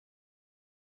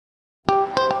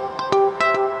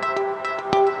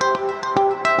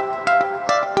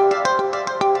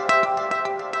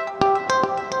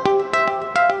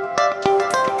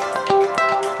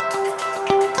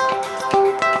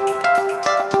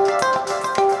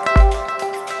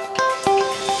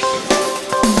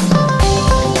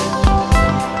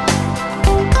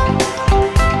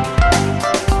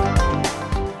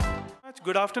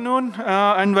afternoon,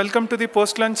 and welcome to the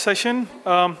post-lunch session.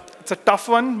 It's a tough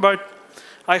one, but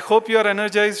I hope you are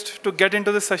energized to get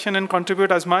into the session and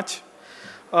contribute as much.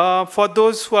 For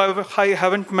those who I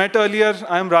haven't met earlier,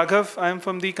 I am Raghav. I am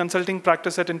from the consulting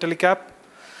practice at Intellicap.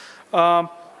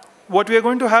 What we are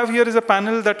going to have here is a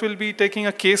panel that will be taking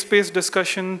a case-based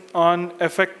discussion on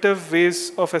effective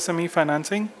ways of SME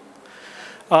financing.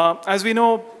 As we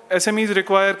know, SMEs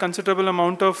require considerable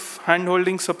amount of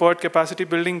hand-holding, support, capacity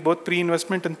building, both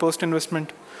pre-investment and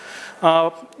post-investment.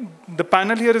 The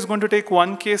panel here is going to take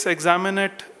one case, examine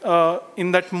it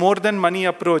in that more than money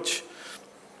approach,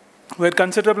 where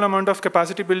considerable amount of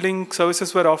capacity building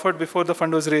services were offered before the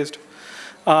fund was raised.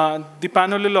 The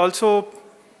panel will also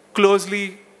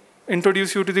closely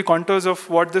introduce you to the contours of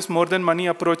what this more than money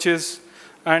approach is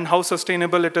and how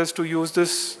sustainable it is to use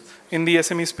this in the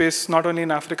SME space, not only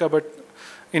in Africa, but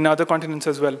in other continents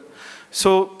as well.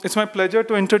 So it's my pleasure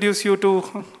to introduce you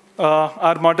to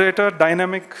our moderator,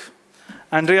 dynamic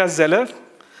Andreas Zeller.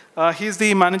 He's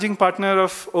the managing partner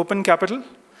of Open Capital.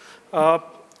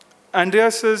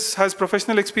 Andreas has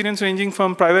professional experience ranging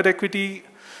from private equity,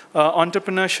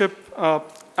 entrepreneurship,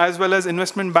 as well as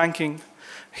investment banking.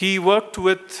 He worked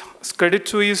with Credit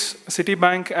Suisse,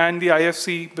 Citibank, and the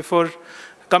IFC before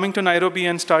coming to Nairobi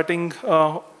and starting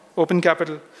Open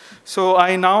Capital. So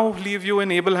I now leave you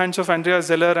in able hands of Andreas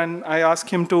Zeller, and I ask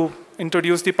him to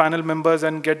introduce the panel members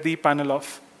and get the panel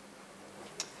off.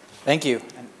 Thank you.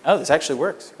 Oh, this actually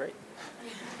works. Great.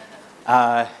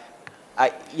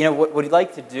 What we'd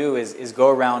like to do is go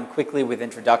around quickly with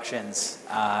introductions,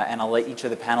 and I'll let each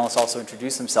of the panelists also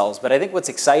introduce themselves. But I think what's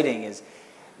exciting is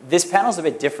this panel is a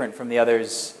bit different from the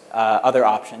other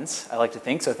options, I like to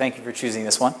think, so thank you for choosing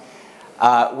this one.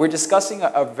 We're discussing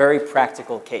a very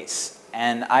practical case.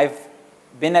 And I've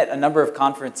been at a number of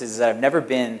conferences that I've never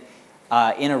been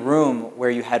in a room where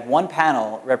you had one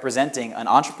panel representing an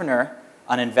entrepreneur,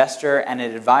 an investor, and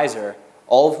an advisor,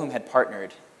 all of whom had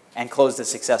partnered and closed a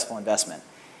successful investment.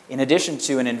 In addition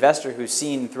to an investor who's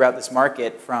seen throughout this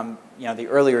market from the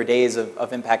earlier days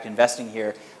of impact investing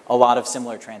here, a lot of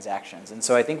similar transactions. And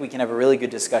so I think we can have a really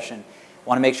good discussion. I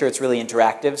want to make sure it's really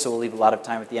interactive, so we'll leave a lot of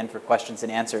time at the end for questions and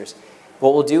answers.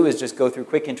 What we'll do is just go through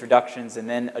quick introductions and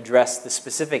then address the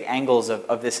specific angles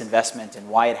of this investment and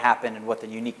why it happened and what the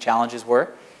unique challenges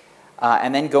were.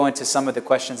 And then go into some of the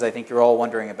questions I think you're all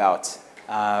wondering about,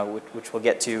 which we'll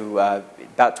get to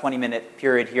about 20-minute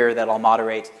period here that I'll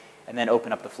moderate and then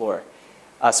open up the floor.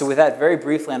 So with that, very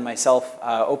briefly on myself,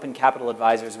 Open Capital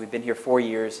Advisors, we've been here 4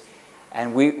 years.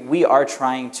 And we are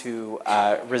trying to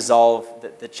resolve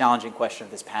the challenging question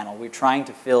of this panel. We're trying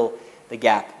to fill the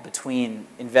gap between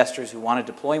investors who want to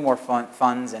deploy more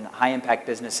funds and high-impact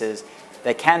businesses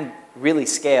that can really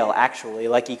scale, actually,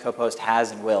 like EcoPost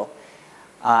has and will,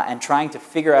 and trying to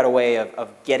figure out a way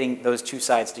of getting those two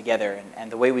sides together.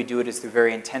 And the way we do it is through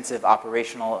very intensive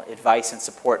operational advice and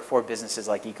support for businesses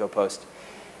like EcoPost.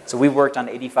 So we've worked on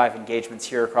 85 engagements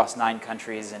here across 9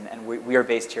 countries, and we are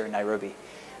based here in Nairobi.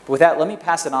 But with that, let me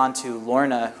pass it on to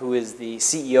Lorna, who is the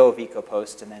CEO of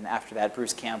EcoPost, and then after that,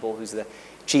 Bruce Campbell, who's the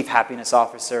Chief Happiness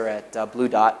Officer at Blue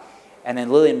Dot, and then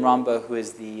Lilian Mramba, who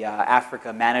is the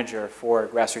Africa Manager for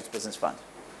Grassroots Business Fund.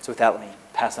 So with that, let me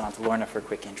pass it on to Lorna for a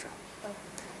quick intro.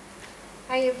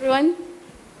 Hi, everyone.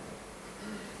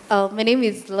 My name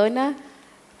is Lorna.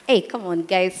 Hey, come on,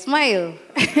 guys, smile.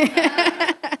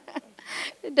 I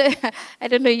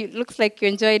don't know, it looks like you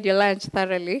enjoyed your lunch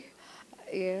thoroughly.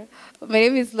 Yeah. My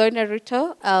name is Lorna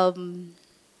Rutto.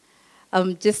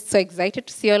 I'm just so excited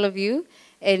to see all of you.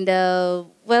 And I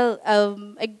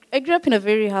grew up in a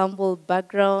very humble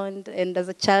background, and as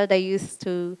a child I used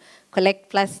to collect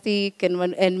plastic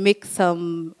and make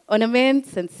some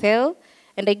ornaments and sell.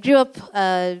 And I grew up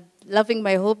loving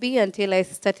my hobby until I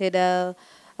started,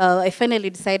 I finally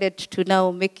decided to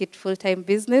now make it full-time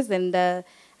business, and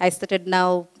I started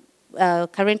now,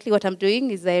 currently what I'm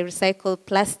doing is I recycle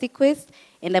plastic waste,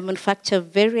 and I manufacture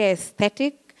very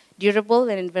aesthetic, durable,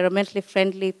 and environmentally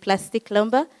friendly plastic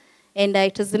lumber. And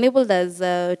it has enabled us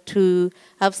to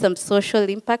have some social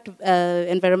impact,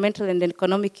 environmental and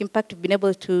economic impact. We've been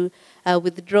able to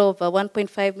withdraw over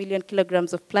 1.5 million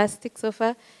kilograms of plastic so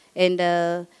far, and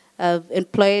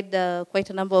employed quite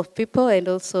a number of people, and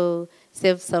also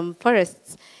saved some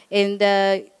forests. And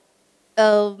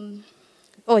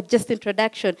just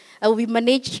introduction. We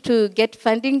managed to get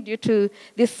funding due to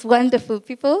these wonderful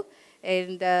people,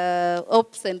 and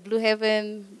OPS and Blue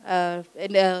Heaven,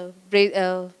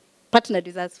 partnered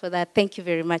with us for that. Thank you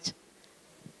very much.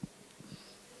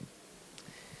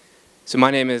 So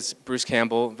my name is Bruce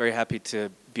Campbell. Very happy to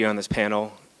be on this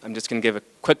panel. I'm just going to give a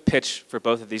quick pitch for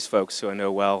both of these folks who I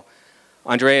know well.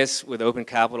 Andreas, with Open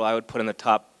Capital, I would put in the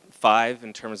top 5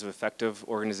 in terms of effective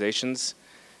organizations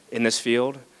in this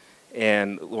field.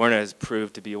 And Lorna has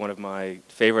proved to be one of my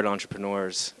favorite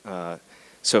entrepreneurs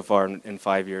so far in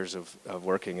 5 years of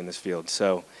working in this field.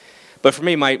 So, but for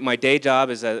me, my day job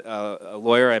is a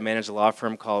lawyer. I manage a law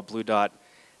firm called Blue Dot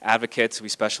Advocates. We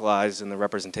specialize in the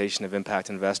representation of impact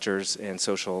investors and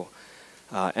social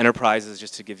enterprises.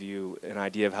 Just to give you an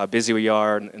idea of how busy we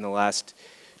are, in the last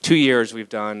 2 years, we've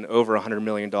done over $100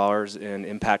 million in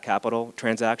impact capital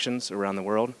transactions around the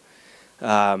world.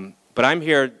 But I'm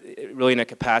here really in a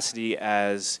capacity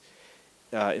as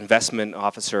investment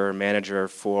officer or manager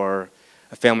for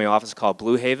a family office called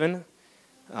Blue Haven.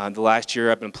 The last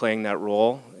year I've been playing that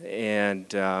role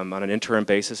and on an interim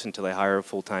basis until they hire a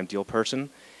full-time deal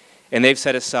person. And they've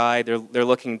set aside, they're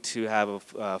looking to have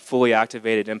a fully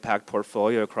activated impact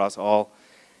portfolio across all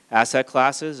asset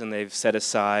classes, and they've set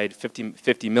aside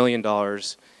 $50 million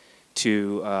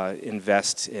to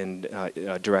invest in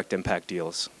direct impact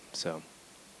deals. So,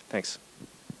 thanks.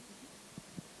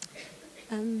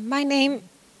 My name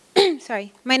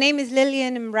is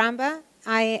Lilian Mramba.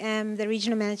 I am the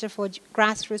regional manager for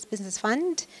Grassroots Business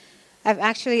Fund. I've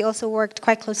actually also worked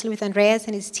quite closely with Andreas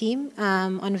and his team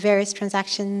on various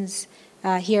transactions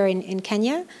here in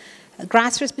Kenya.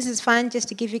 Grassroots Business Fund, just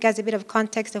to give you guys a bit of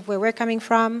context of where we're coming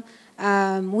from,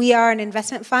 we are an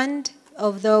investment fund,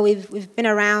 although we've been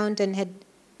around and had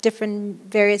different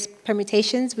various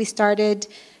permutations. We started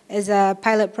as a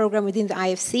pilot program within the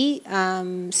IFC,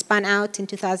 spun out in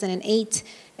 2008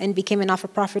 and became a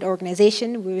not-for-profit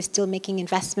organization. We were still making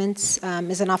investments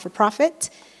as a not-for-profit.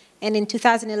 And in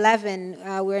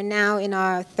 2011, we're now in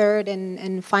our third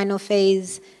and final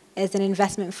phase as an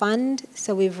investment fund.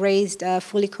 So we've raised a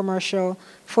fully commercial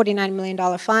 $49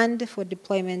 million fund for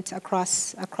deployment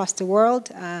across the world.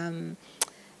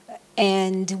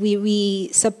 And we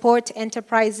support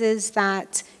enterprises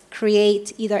that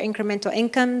create either incremental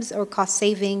incomes or cost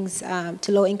savings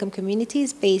to low-income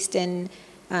communities based in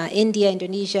India,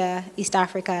 Indonesia, East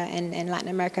Africa, and Latin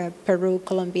America, Peru,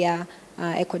 Colombia,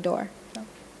 Ecuador. So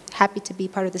happy to be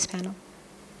part of this panel.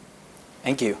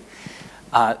 Thank you.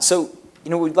 So,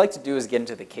 what we'd like to do is get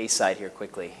into the case side here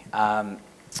quickly.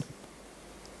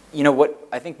 What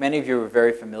I think many of you are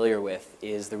very familiar with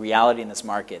is the reality in this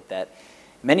market that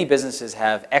many businesses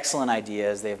have excellent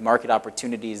ideas, they have market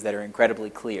opportunities that are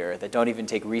incredibly clear, that don't even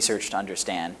take research to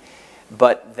understand,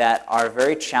 but that are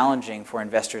very challenging for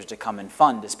investors to come and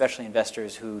fund, especially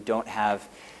investors who don't have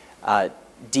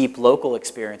deep local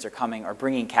experience or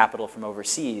bringing capital from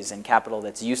overseas and capital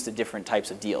that's used to different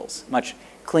types of deals. Much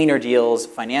cleaner deals,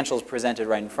 financials presented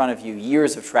right in front of you,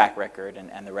 years of track record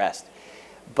and the rest.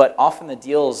 But often the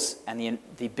deals and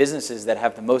the businesses that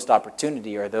have the most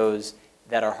opportunity are those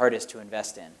that are hardest to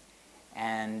invest in.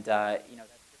 And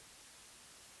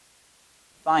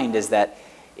find is that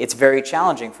it's very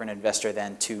challenging for an investor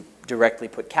then to directly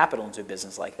put capital into a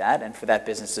business like that and for that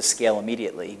business to scale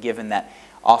immediately, given that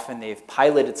often they've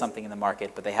piloted something in the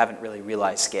market, but they haven't really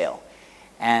realized scale.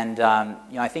 And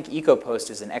I think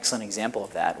EcoPost is an excellent example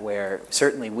of that, where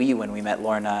certainly when we met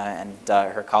Lorna and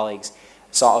her colleagues,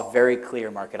 saw a very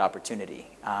clear market opportunity.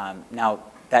 Now,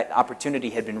 that opportunity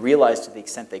had been realized to the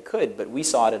extent they could, but we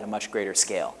saw it at a much greater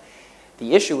scale.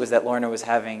 The issue was that Lorna was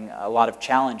having a lot of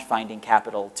challenge finding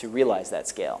capital to realize that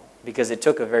scale, because it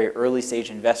took a very early stage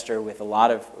investor with a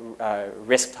lot of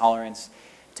risk tolerance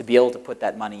to be able to put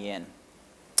that money in.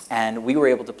 And we were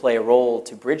able to play a role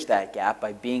to bridge that gap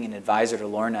by being an advisor to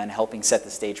Lorna and helping set the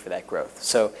stage for that growth.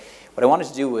 So what I wanted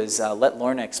to do was let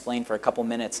Lorna explain for a couple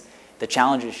minutes the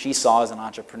challenges she saw as an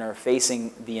entrepreneur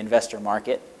facing the investor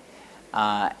market,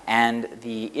 and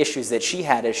the issues that she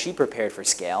had as she prepared for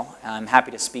scale. I'm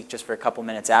happy to speak just for a couple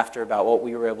minutes after about what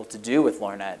we were able to do with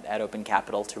Lorna at Open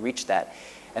Capital to reach that.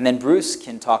 And then Bruce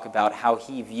can talk about how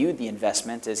he viewed the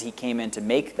investment as he came in to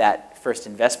make that first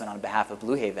investment on behalf of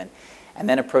Blue Haven, and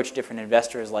then approach different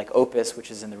investors like Opus, which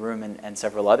is in the room, and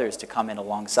several others to come in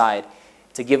alongside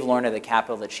to give Lorna the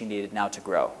capital that she needed now to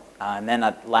grow. And then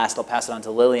at last, I'll pass it on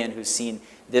to Lilian, who's seen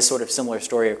this sort of similar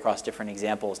story across different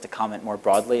examples, to comment more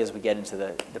broadly as we get into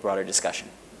the broader discussion.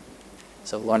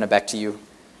 So Lorna, back to you.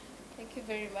 Thank you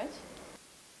very much.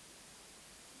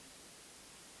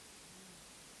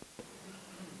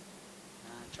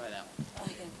 Try that one.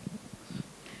 Okay.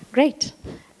 Great.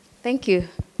 Thank you.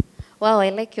 Wow, I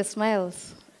like your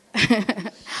smiles.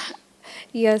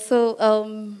 Yeah,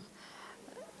 so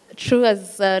true,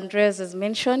 as Andreas has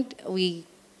mentioned, we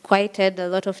quite had a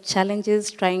lot of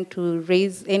challenges trying to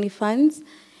raise any funds.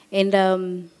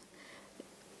 And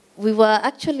we were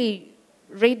actually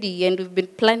ready, and we've been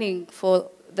planning for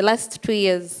the last 2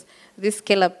 years this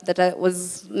scale-up that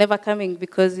was never coming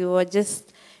because we were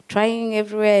just trying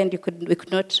everywhere and we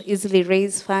could not easily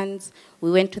raise funds.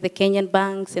 We went to the Kenyan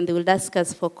banks and they would ask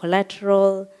us for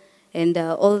collateral and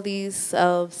all these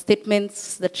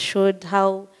statements that showed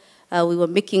how we were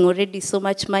making already so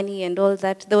much money and all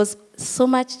that. There was so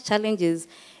much challenges.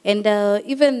 And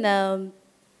even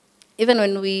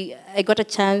when I got a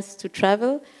chance to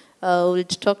travel, we'd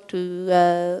talk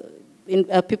to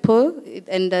people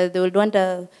and they would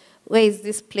wonder, where is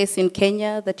this place in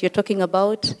Kenya that you're talking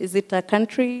about? Is it a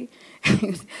country?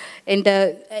 And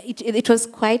it was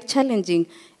quite challenging.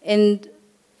 And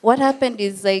what happened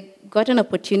is I got an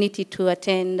opportunity to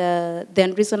attend the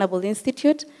Unreasonable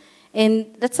Institute.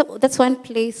 And that's one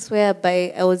place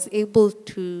whereby I was able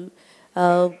to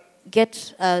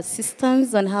get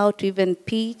systems on how to even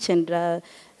pitch and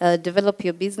develop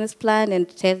your business plan and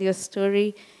tell your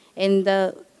story. And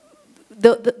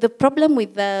the problem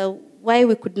with why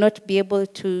we could not be able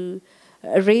to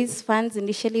raise funds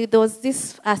initially, there was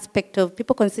this aspect of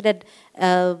people considered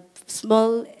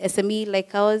small SME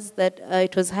like ours that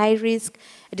it was high risk,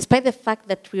 despite the fact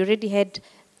that we already had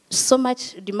so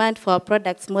much demand for our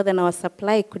products, more than our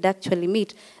supply could actually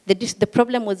meet. The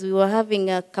problem was we were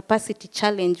having a capacity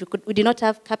challenge. We did not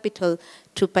have capital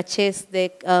to purchase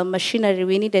the machinery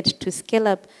we needed to scale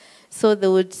up. So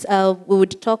we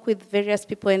would talk with various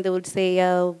people and they would say,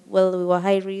 well, we were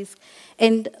high risk.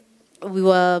 And we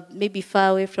were maybe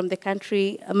far away from the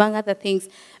country, among other things.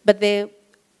 But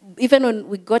even when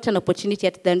we got an opportunity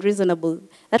at the Unreasonable,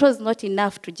 that was not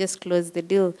enough to just close the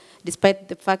deal, despite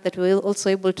the fact that we were also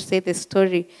able to say the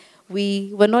story.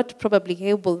 We were not probably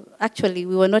able, actually,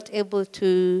 we were not able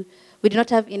to, we did not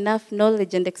have enough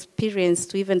knowledge and experience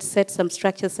to even set some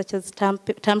structures such as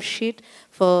term sheet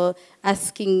for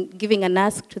giving an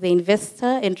ask to the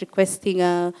investor and requesting,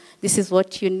 this is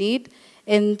what you need.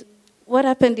 And what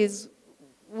happened is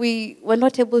we were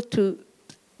not able to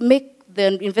make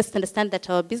the investor understand that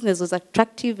our business was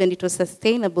attractive and it was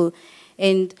sustainable,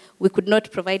 and we could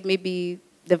not provide maybe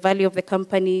the value of the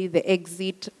company, the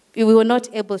exit. We were not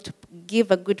able to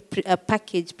give a good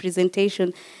package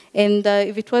presentation. And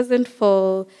if it wasn't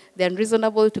for the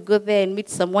Unreasonable to go there and meet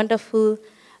some wonderful,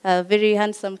 very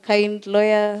handsome, kind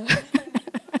lawyer.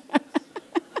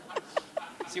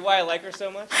 See why I like her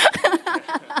so much?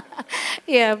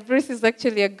 Yeah, Bruce is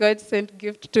actually a God-sent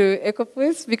gift to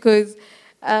EcoPost because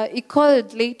he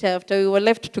called later after we were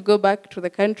left to go back to the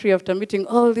country after meeting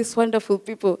all these wonderful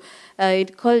people. He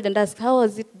called and asked, how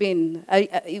has it been?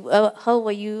 How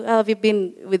have you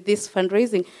been with this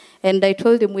fundraising? And I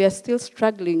told him we are still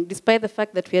struggling, despite the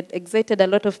fact that we had excited a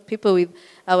lot of people with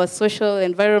our social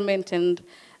environment and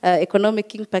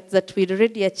economic impact that we'd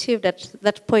already achieved at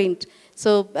that point.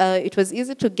 So it was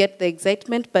easy to get the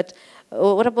excitement, but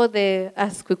what about the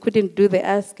ask? We couldn't do the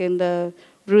ask, and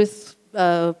Bruce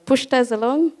pushed us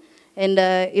along, and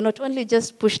he not only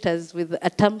just pushed us with a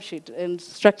term sheet and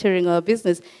structuring our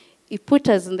business, he put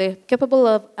us in the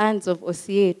capable hands of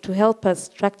OCA to help us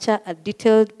structure a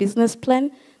detailed business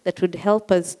plan that would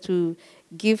help us to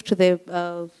give to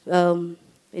the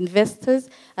investors.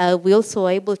 We also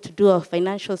were able to do our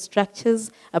financial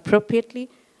structures appropriately.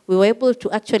 We were able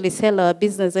to actually sell our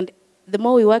business, and the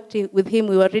more we worked with him,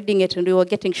 we were reading it and we were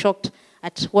getting shocked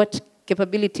at what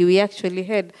capability we actually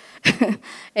had.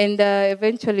 And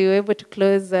eventually we were able to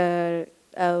close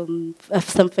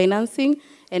some financing,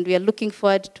 and we are looking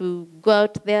forward to go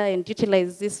out there and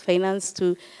utilize this finance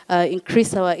to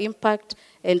increase our impact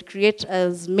and create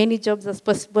as many jobs as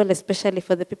possible, especially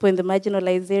for the people in the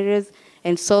marginalized areas,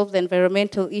 and solve the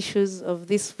environmental issues of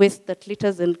this waste that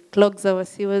litters and clogs our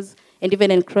sewers and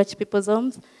even encroach people's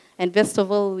homes. And best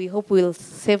of all, we hope we'll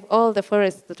save all the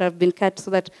forests that have been cut so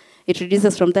that it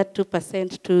reduces from that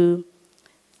 2% to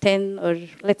 10 or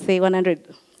let's say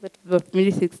 100.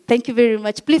 Thank you very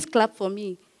much. Please clap for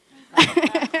me.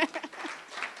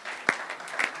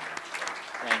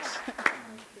 Thanks.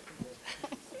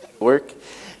 Work.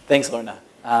 Thanks, Lorna.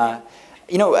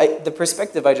 You know, the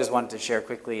perspective I just wanted to share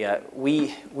quickly,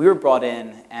 we were brought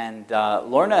in, and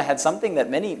Lorna had something that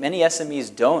many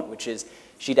SMEs don't, which is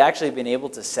she'd actually been able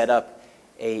to set up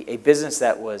a business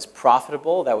that was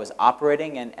profitable, that was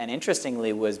operating, and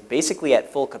interestingly was basically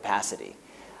at full capacity.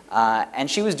 And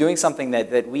she was doing something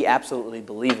that we absolutely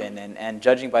believe in, and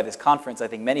judging by this conference, I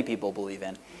think many people believe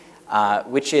in,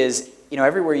 which is, you know,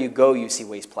 everywhere you go, you see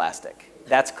waste plastic.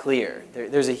 That's clear.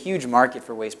 There's a huge market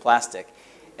for waste plastic.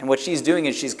 And what she's doing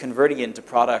is she's converting it into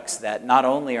products that not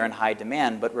only are in high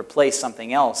demand, but replace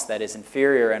something else that is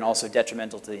inferior and also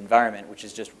detrimental to the environment, which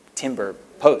is just timber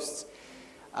posts.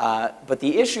 But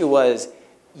the issue was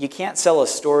you can't sell a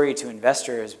story to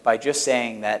investors by just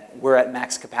saying that we're at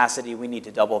max capacity, we need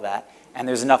to double that, and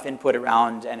there's enough input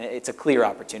around, and it's a clear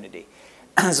opportunity.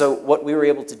 So what we were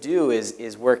able to do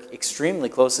is work extremely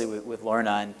closely with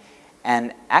Lorna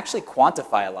and actually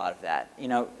quantify a lot of that. You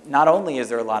know, not only is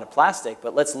there a lot of plastic,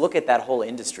 but let's look at that whole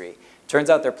industry. Turns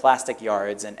out there are plastic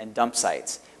yards and dump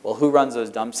sites. Well, who runs those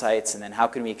dump sites, and then how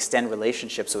can we extend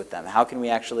relationships with them? How can we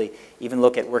actually even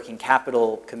look at working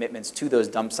capital commitments to those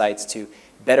dump sites to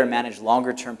better manage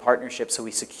longer-term partnerships so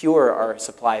we secure our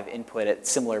supply of input at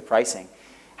similar pricing?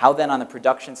 How then on the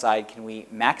production side can we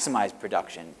maximize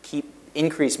production,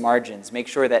 increase margins, make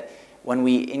sure that when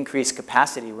we increase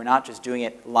capacity, we're not just doing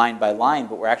it line by line,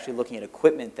 but we're actually looking at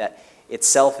equipment that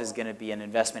itself is going to be an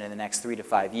investment in the next 3 to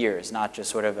 5 years, not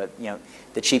just sort of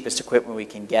the cheapest equipment we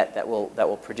can get that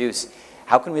will produce.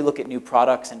 How can we look at new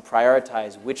products and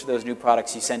prioritize which of those new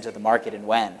products you send to the market and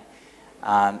when?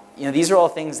 These are all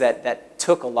things that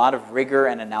took a lot of rigor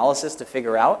and analysis to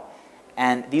figure out,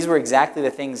 and these were exactly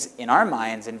the things in our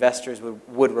minds investors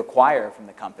would require from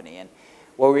the company. And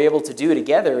what we were able to do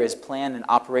together is plan an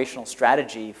operational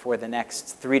strategy for the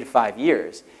next 3 to 5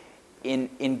 years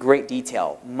in great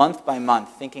detail, month by month,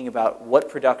 thinking about what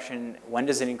production, when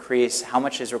does it increase, how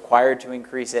much is required to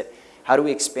increase it, how do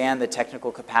we expand the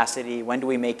technical capacity, when do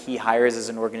we make key hires as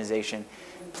an organization.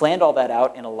 Planned all that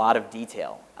out in a lot of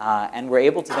detail. And we're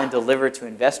able to then deliver to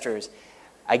investors,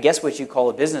 I guess what you call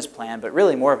a business plan, but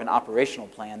really more of an operational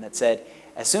plan that said,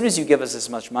 as soon as you give us this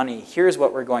much money, here's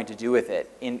what we're going to do with it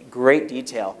in great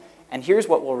detail, and here's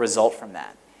what will result from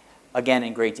that, again,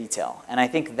 in great detail. And I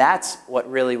think that's what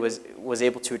really was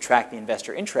able to attract the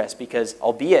investor interest, because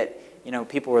albeit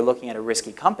people were looking at a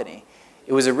risky company,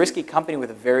 it was a risky company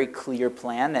with a very clear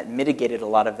plan that mitigated a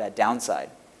lot of that downside.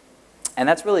 And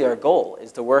that's really our goal,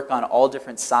 is to work on all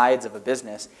different sides of a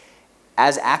business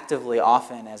as actively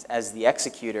often as the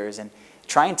executors, and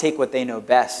try and take what they know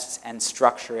best and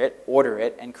structure it, order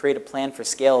it, and create a plan for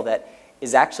scale that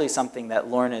is actually something that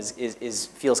Lorna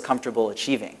feels comfortable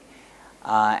achieving.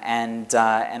 And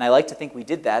I like to think we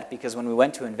did that, because when we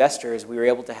went to investors, we were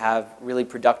able to have really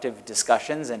productive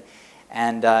discussions,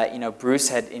 and Bruce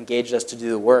had engaged us to do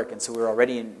the work, and so we were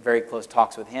already in very close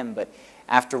talks with him. But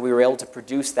after we were able to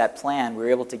produce that plan, we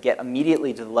were able to get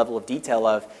immediately to the level of detail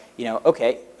of,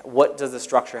 okay, what does the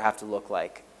structure have to look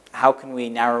like? How can we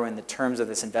narrow in the terms of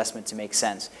this investment to make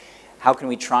sense? How can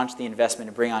we tranche the investment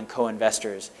and bring on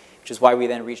co-investors? Which is why we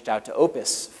then reached out to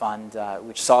Opus Fund,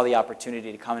 which saw the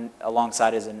opportunity to come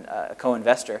alongside as a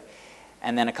co-investor,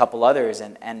 and then a couple others,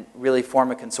 and really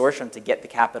form a consortium to get the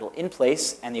capital in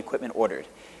place and the equipment ordered.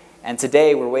 And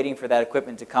today, we're waiting for that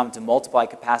equipment to come to multiply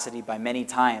capacity by many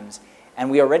times, and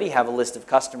we already have a list of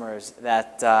customers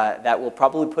that will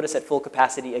probably put us at full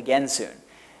capacity again soon.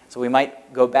 So we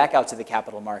might go back out to the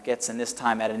capital markets, and this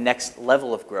time at a next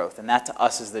level of growth, and that to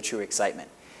us is the true excitement.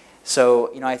 So,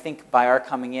 I think by our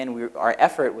coming in, our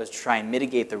effort was to try and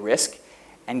mitigate the risk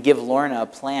and give Lorna a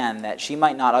plan that she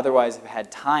might not otherwise have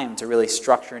had time to really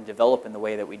structure and develop in the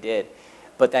way that we did,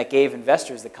 but that gave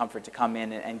investors the comfort to come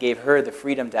in and gave her the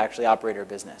freedom to actually operate her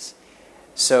business.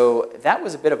 So that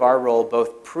was a bit of our role,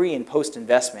 both pre and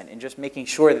post-investment, in just making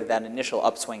sure that that initial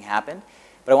upswing happened.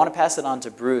 But I want to pass it on to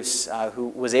Bruce, who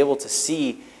was able to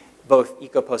see both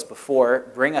EcoPost before,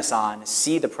 bring us on,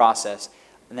 see the process,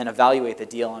 and then evaluate the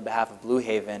deal on behalf of Blue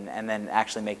Haven, and then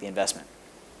actually make the investment.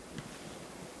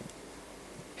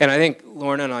 And I think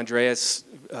Lorna and Andreas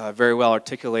very well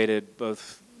articulated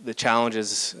both the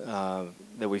challenges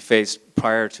that we faced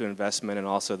prior to investment and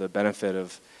also the benefit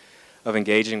of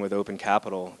engaging with open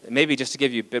capital. And maybe just to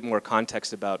give you a bit more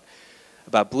context about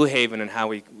Blue Haven and how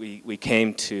we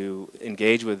came to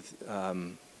engage with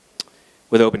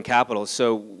open capital.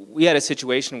 So we had a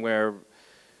situation where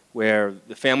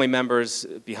the family members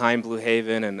behind Blue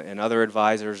Haven and other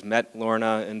advisors met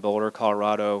Lorna in Boulder,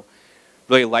 Colorado,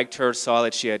 really liked her, saw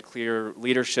that she had clear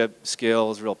leadership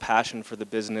skills, real passion for the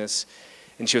business,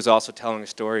 and she was also telling a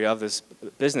story of this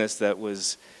business that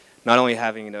was not only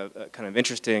having a kind of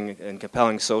interesting and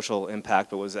compelling social impact,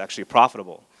 but was actually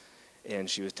profitable. And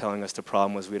she was telling us the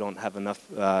problem was we don't have enough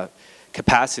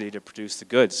capacity to produce the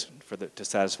goods to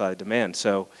satisfy the demand.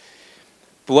 So,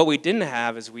 but what we didn't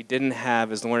have is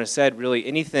as Lorna said, really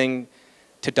anything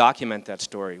to document that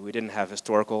story. We didn't have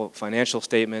historical financial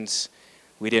statements.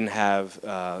 We didn't have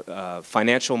a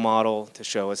financial model to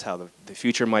show us how the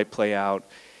future might play out.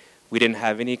 We didn't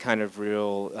have any kind of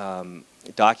real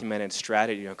documented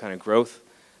strategy, kind of growth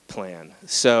plan.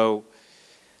 So,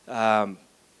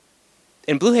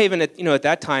 in Blue Haven, at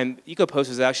that time, EcoPost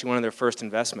was actually one of their first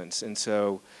investments, and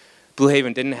so Blue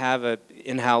Haven didn't have an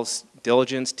in-house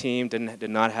diligence team, did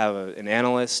not have an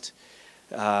analyst.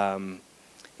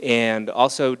 And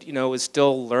also, was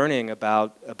still learning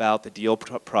about the deal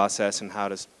process and how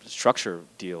to structure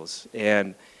deals.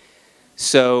 And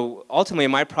so ultimately,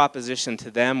 my proposition to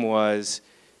them was,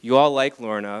 you all like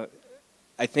Lorna.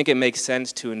 I think it makes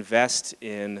sense to invest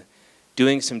in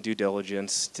doing some due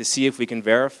diligence to see if we can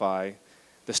verify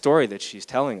the story that she's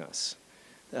telling us.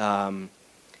 And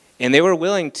they were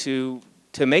willing to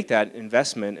make that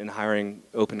investment in hiring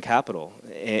open capital.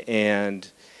 And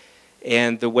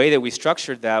the way that we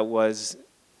structured that was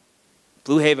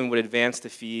Blue Haven would advance the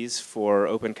fees for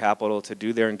open capital to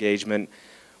do their engagement,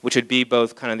 which would be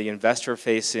both kind of the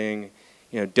investor-facing,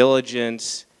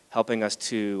 diligence, helping us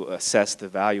to assess the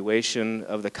valuation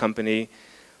of the company,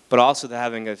 but also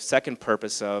having a second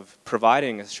purpose of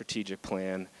providing a strategic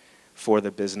plan for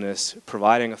the business,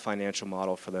 providing a financial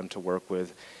model for them to work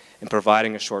with, and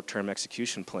providing a short-term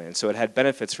execution plan. So it had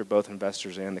benefits for both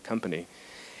investors and the company.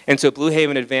 And so Blue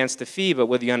Haven advanced the fee, but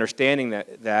with the understanding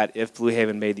that if Blue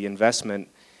Haven made the investment,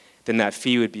 then that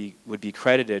fee would be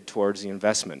credited towards the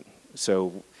investment.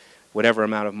 So whatever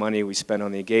amount of money we spend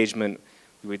on the engagement,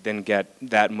 we would then get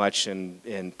that much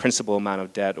in principal amount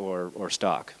of debt or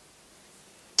stock.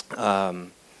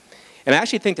 And I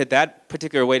actually think that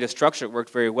particular way to structure it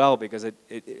worked very well, because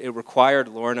it required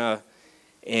Lorna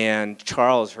and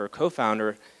Charles, her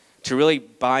co-founder, to really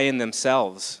buy in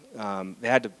themselves.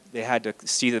 They had to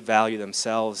see the value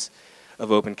themselves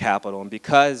of open capital, and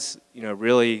because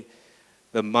really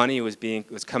the money was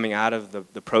coming out of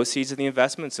the proceeds of the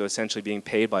investment, so essentially being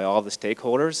paid by all the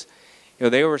stakeholders,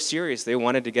 they were serious. They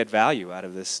wanted to get value out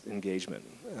of this engagement.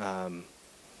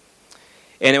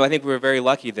 And I think we were very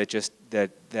lucky that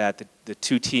the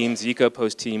two teams, the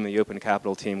EcoPost team and the open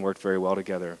capital team, worked very well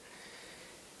together.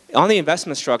 On the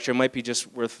investment structure, it might be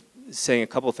just worth saying a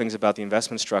couple of things about the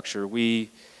investment structure.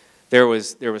 There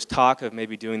was talk of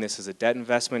maybe doing this as a debt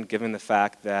investment, given the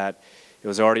fact that it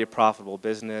was already a profitable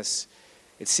business.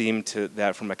 It seemed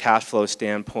that from a cash flow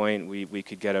standpoint, we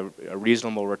could get a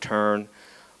reasonable return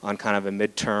on kind of a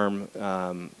midterm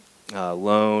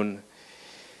loan.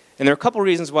 And there are a couple of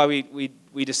reasons why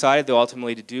we decided, though,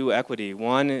 ultimately to do equity.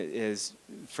 One is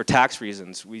for tax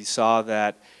reasons. We saw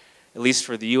that, at least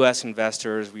for the U.S.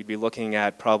 investors, we'd be looking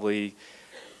at probably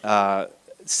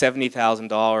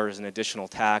 $70,000 in additional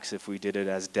tax if we did it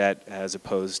as debt as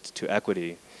opposed to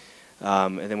equity.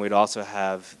 And then we'd also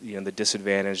have the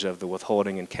disadvantage of the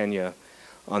withholding in Kenya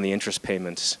on the interest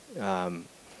payments.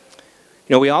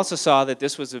 We also saw that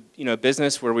this was a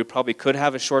business where we probably could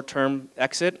have a short-term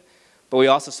exit, but we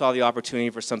also saw the opportunity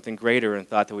for something greater and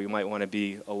thought that we might want to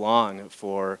be along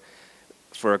for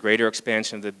a greater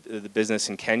expansion of the business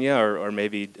in Kenya, or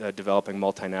maybe developing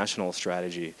multinational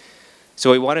strategy.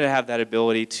 So we wanted to have that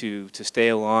ability to stay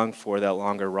along for that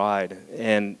longer ride.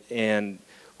 And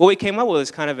what we came up with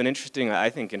is kind of an interesting, I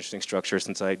think, interesting structure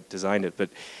since I designed it. But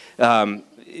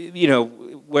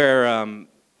where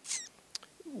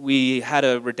we had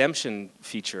a redemption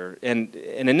feature, and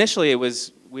initially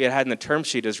we had in the term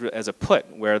sheet as a put,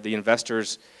 where the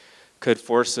investors could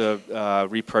force a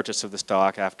repurchase of the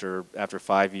stock after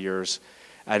 5 years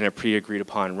at a pre-agreed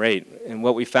upon rate. And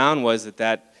what we found was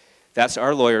that's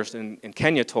our lawyers in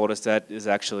Kenya told us that is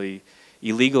actually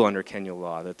illegal under Kenya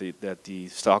law, that the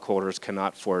stockholders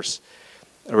cannot force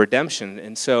a redemption.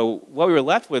 And so what we were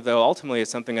left with, though, ultimately is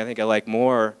something I think I like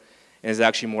more, and is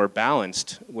actually more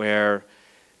balanced, where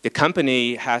the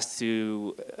company has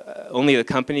to, only the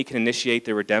company can initiate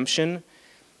the redemption,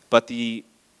 but the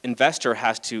investor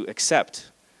has to accept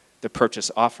the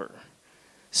purchase offer.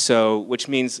 So, which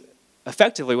means,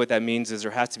 effectively what that means is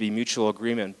there has to be mutual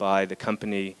agreement by the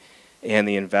company and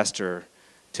the investor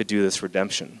to do this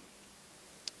redemption.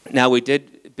 Now, we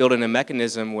did build in a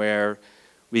mechanism where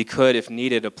we could, if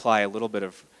needed, apply a little bit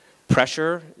of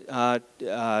pressure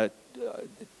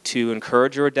to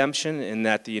encourage a redemption, in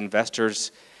that the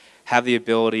investors have the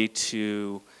ability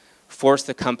to force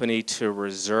the company to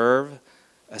reserve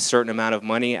a certain amount of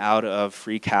money out of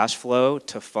free cash flow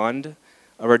to fund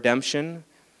a redemption,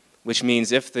 which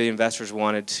means if the investors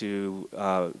wanted to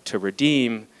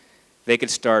redeem, they could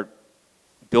start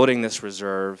building this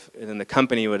reserve, and then the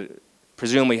company would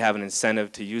presumably have an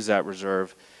incentive to use that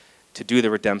reserve to do the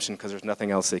redemption, because there's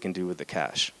nothing else they can do with the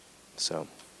cash. So,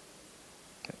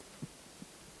 okay.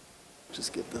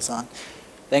 Just get this on.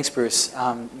 Thanks, Bruce.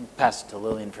 Pass it to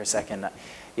Lilian for a second.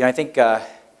 I think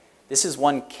this is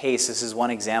one case, this is one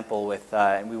example with,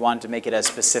 and we wanted to make it as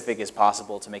specific as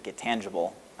possible to make it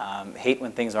tangible. Hate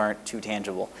when things aren't too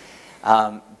tangible.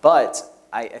 But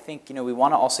I think we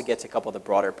want to also get to a couple of the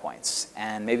broader points.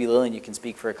 And maybe Lilian, you can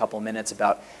speak for a couple of minutes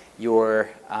about your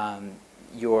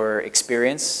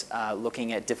experience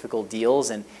looking at difficult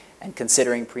deals, and and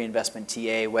considering pre-investment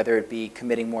TA, whether it be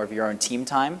committing more of your own team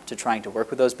time to trying to work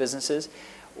with those businesses,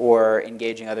 or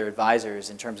engaging other advisors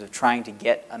in terms of trying to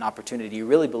get an opportunity you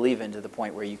really believe in to the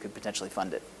point where you could potentially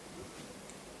fund it?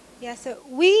 Yeah, so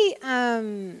we, I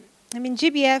mean,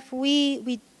 GBF,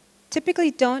 we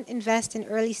typically don't invest in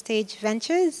early stage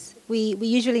ventures. We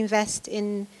usually invest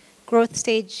in growth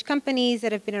stage companies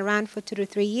that have been around for 2 to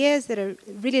 3 years that are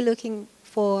really looking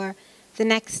for the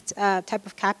next type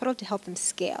of capital to help them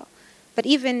scale. But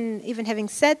even having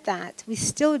said that, we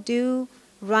still do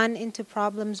run into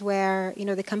problems where, you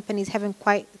know, the companies haven't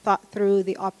quite thought through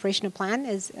the operational plan,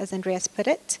 as Andreas put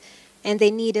it, and they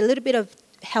need a little bit of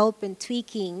help and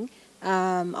tweaking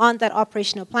on that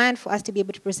operational plan for us to be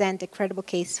able to present a credible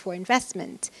case for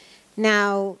investment.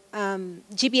 Now,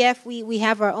 GBF, we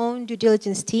have our own due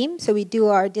diligence team, so we do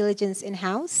our diligence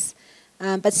in-house,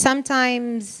 but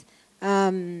sometimes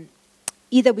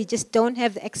either we just don't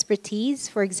have the expertise.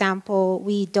 For example,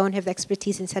 we don't have the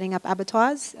expertise in setting up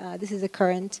abattoirs. This is a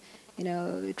current, you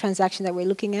know, transaction that we're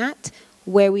looking at,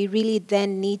 where we really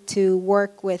then need to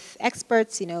work with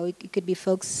experts. You know, it could be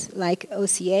folks like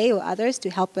OCA or others to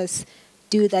help us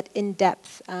do that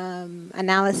in-depth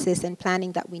analysis and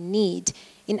planning that we need.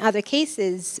 In other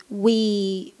cases,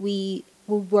 we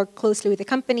will work closely with the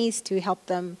companies to help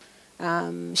them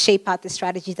shape out the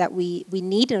strategy that we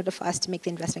need in order for us to make the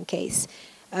investment case.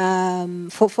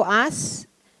 For us,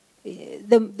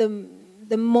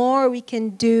 the more we can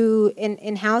do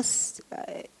in-house,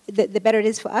 the better it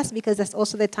is for us, because that's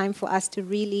also the time for us to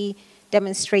really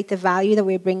demonstrate the value that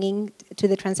we're bringing to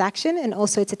the transaction, and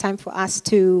also it's a time for us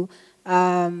to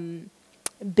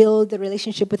build the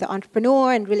relationship with the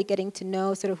entrepreneur and really getting to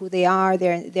know sort of who they are,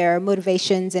 their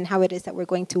motivations, and how it is that we're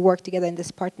going to work together in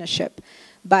this partnership.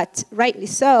 But rightly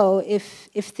so,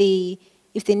 if the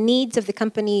needs of the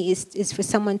company is for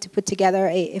someone to put together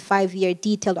a 5-year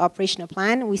detailed operational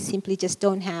plan, we simply just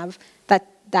don't have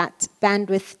that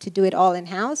bandwidth to do it all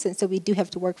in-house, and so we do have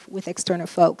to work with external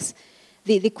folks.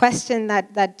 The question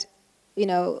that you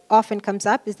know often comes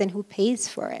up is then who pays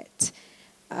for it,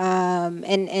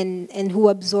 and who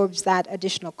absorbs that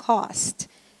additional cost.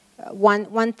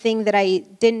 One thing that I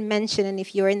didn't mention, and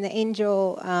if you're in the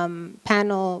Angel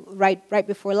panel right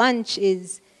before lunch,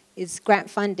 is grant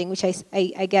funding, which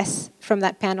I guess from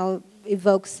that panel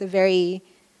evokes a very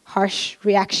harsh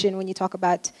reaction when you talk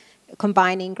about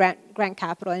combining grant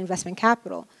capital and investment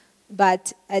capital.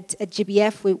 But at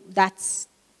GBF,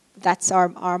 that's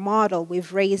our model.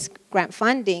 We've raised grant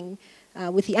funding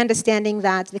with the understanding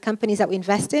that the companies that we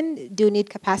invest in do need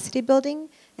capacity building,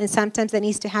 and sometimes that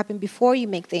needs to happen before you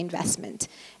make the investment.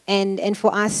 And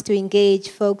for us to engage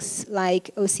folks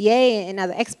like OCA and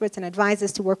other experts and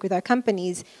advisors to work with our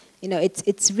companies, you know,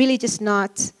 it's really just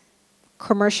not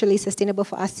commercially sustainable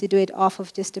for us to do it off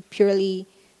of just a purely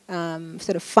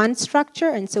sort of fund structure,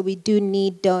 and so we do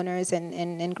need donors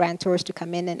and grantors to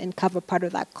come in and cover part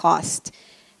of that cost.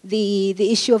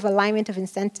 The issue of alignment of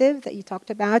incentive that you talked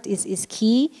about is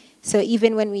key. So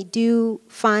even when we do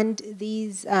fund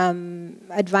these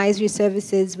advisory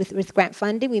services with grant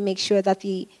funding, we make sure that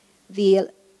the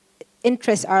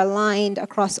interests are aligned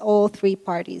across all 3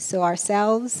 parties. So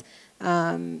ourselves,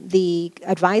 the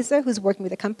advisor who's working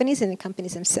with the companies, and the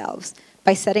companies themselves.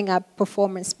 By setting up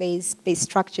performance-based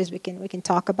structures, we can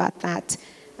talk about that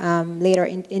later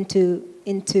into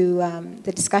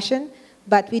the discussion.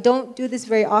 But we don't do this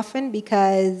very often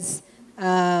because,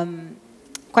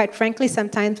 quite frankly,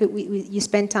 sometimes you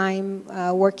spend time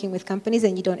working with companies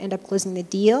and you don't end up closing the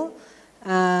deal,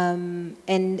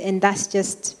 and that's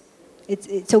just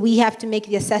so we have to make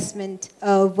the assessment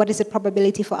of what is the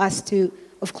probability for us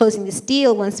of closing this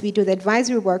deal once we do the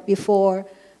advisory work before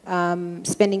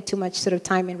spending too much sort of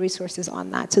time and resources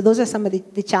on that. So those are some of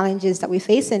the challenges that we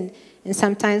face, and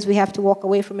sometimes we have to walk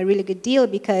away from a really good deal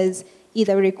because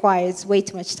either it requires way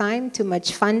too much time, too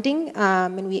much funding,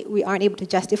 and we aren't able to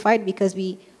justify it because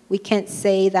we can't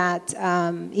say that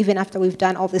even after we've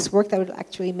done all this work that would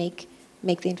actually make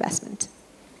the investment.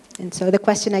 And so the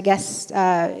question, I guess,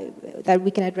 that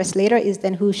we can address later is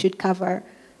then who should cover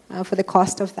for the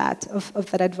cost of that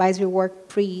advisory work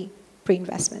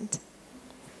pre-investment.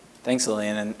 Thanks,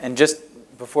 Lilian. And just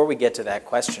before we get to that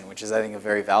question, which is I think a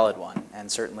very valid one, and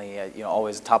certainly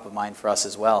always top of mind for us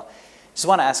as well, I just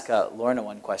want to ask Lorna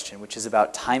one question, which is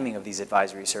about timing of these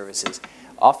advisory services.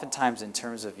 Oftentimes, in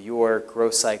terms of your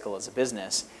growth cycle as a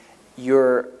business,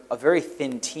 you're a very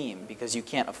thin team because you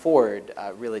can't afford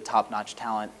really top-notch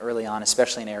talent early on,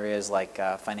 especially in areas like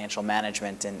financial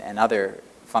management and other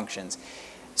functions.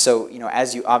 So, you know,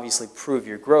 as you obviously prove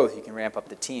your growth, you can ramp up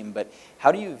the team, but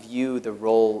how do you view the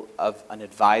role of an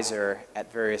advisor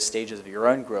at various stages of your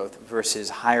own growth versus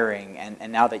hiring?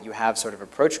 And now that you have sort of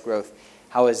approached growth,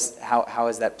 how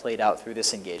has that played out through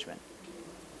this engagement?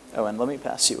 Oh, and let me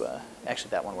pass you, actually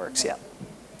that one works, yeah.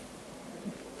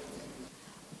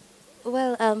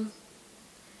 Well,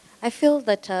 I feel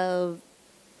that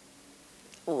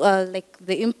like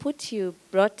the input you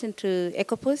brought into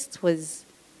EcoPost was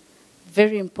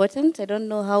very important. I don't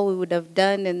know how we would have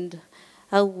done and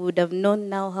how we would have known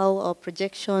now how our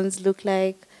projections look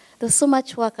like. There's so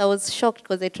much work. I was shocked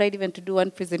because I tried even to do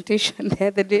one presentation the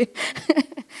other day.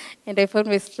 And I found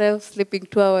myself sleeping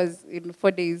 2 hours in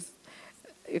 4 days.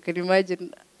 You can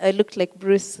imagine. I looked like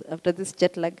Bruce after this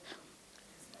jet lag.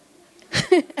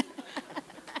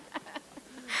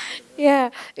 Yeah,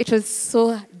 it was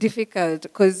so difficult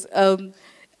because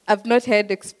I've not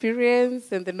had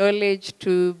experience and the knowledge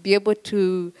to be able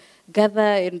to gather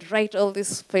and write all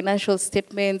these financial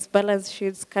statements, balance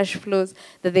sheets, cash flows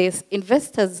that the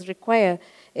investors require.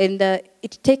 And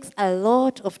it takes a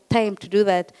lot of time to do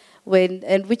that,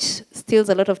 and which steals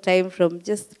a lot of time from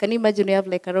just, can you imagine you have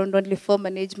like around only 4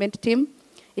 management team?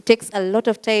 It takes a lot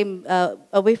of time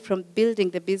away from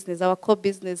building the business, our core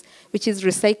business, which is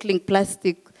recycling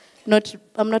plastic.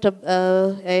 I'm not a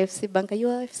FC banker. You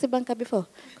were FC banker before?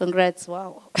 Congrats,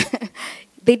 wow.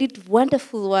 They did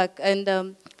wonderful work,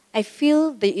 and I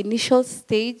feel the initial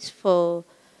stage for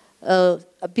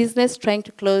a business trying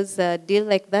to close a deal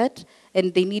like that,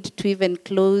 and they need to even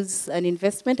close an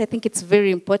investment, I think it's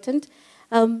very important.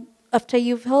 After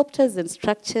you've helped us and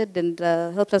structured and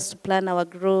helped us to plan our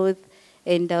growth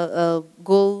and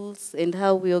goals and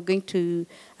how we are going to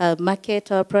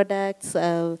market our products,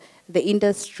 the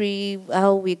industry,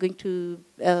 how we're going to,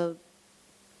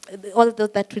 all of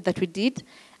that we did.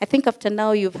 I think after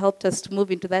now you've helped us to move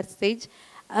into that stage.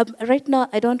 Right now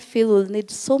I don't feel we'll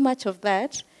need so much of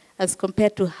that as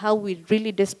compared to how we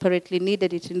really desperately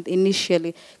needed it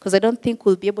initially, because I don't think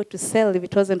we'll be able to sell if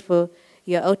it wasn't for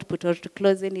your output or to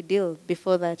close any deal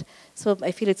before that. So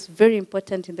I feel it's very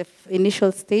important in the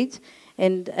initial stage.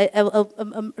 And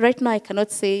right now I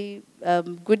cannot say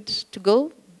good to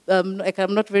go. I'm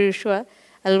not very sure.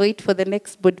 I'll wait for the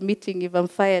next board meeting. If I'm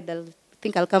fired, I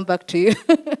think I'll come back to you.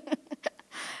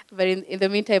 But in the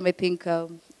meantime, I think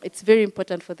it's very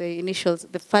important for the initials,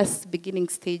 the first beginning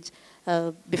stage,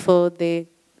 before the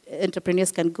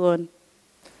entrepreneurs can go on.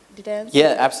 Did I answer?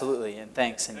 Yeah, absolutely, and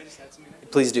thanks. And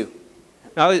please do.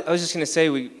 No, I was just going to say,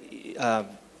 you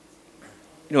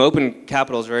know, open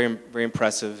capital is very, very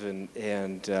impressive,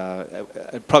 and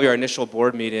probably our initial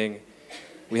board meeting,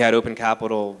 we had Open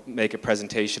Capital make a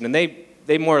presentation, and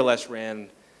they more or less ran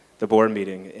the board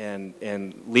meeting. And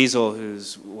Liesel,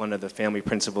 who's one of the family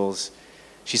principals,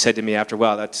 she said to me after,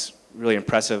 "Wow, that's really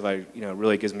impressive. You know, it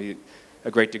really gives me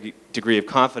a great degree of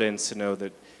confidence to know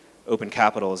that Open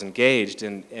Capital is engaged."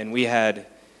 And we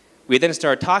then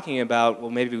started talking about,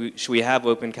 well, maybe should we have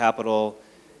Open Capital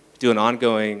do an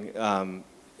ongoing,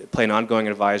 play an ongoing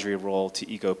advisory role to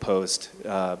EcoPost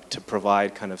to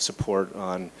provide kind of support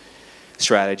on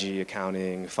strategy,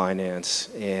 accounting, finance,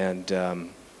 and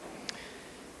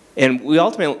we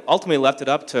ultimately left it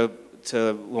up to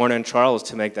Lorna and Charles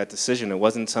to make that decision. It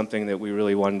wasn't something that we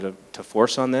really wanted to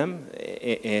force on them,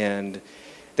 and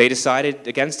they decided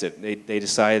against it. They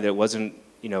decided that it wasn't,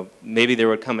 you know, maybe there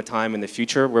would come a time in the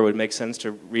future where it would make sense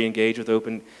to re-engage with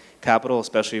Open Capital,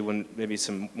 especially when maybe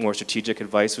some more strategic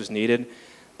advice was needed.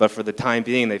 But for the time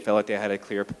being, they felt like they had a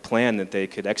clear plan that they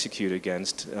could execute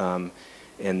against.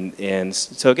 And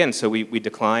so again, we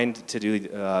declined to do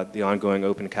the ongoing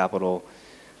Open Capital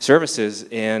services.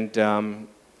 And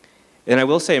I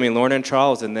will say, I mean, Lorna and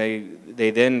Charles, and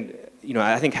they then, you know,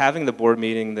 I think having the board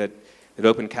meeting that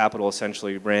Open Capital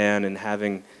essentially ran, and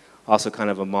having also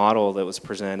kind of a model that was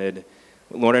presented.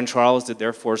 Lorna and Charles did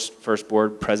their first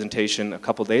board presentation a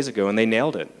couple days ago, and they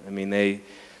nailed it. I mean, they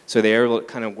were able to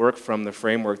kind of work from the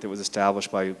framework that was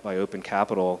established by Open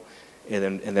Capital,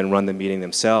 and then run the meeting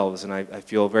themselves. And I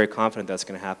feel very confident that's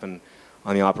going to happen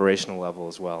on the operational level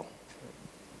as well.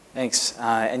 Thanks.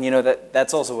 And you know,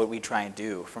 that's also what we try and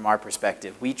do from our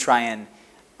perspective. We try and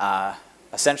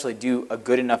essentially do a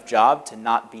good enough job to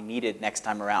not be needed next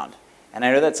time around. And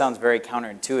I know that sounds very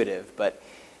counterintuitive, but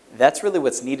that's really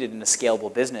what's needed in a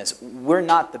scalable business. We're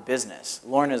not the business.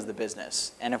 Lorna's the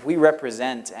business. And if we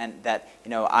represent and that, you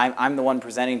know, I'm the one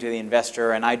presenting to the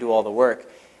investor and I do all the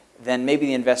work, then maybe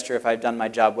the investor, if I've done my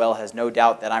job well, has no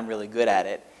doubt that I'm really good at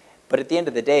it. But at the end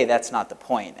of the day, that's not the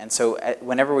point. And so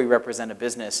whenever we represent a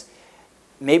business,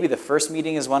 maybe the first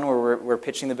meeting is one where we're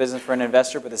pitching the business for an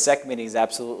investor, but the second meeting is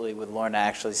absolutely with Lorna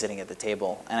actually sitting at the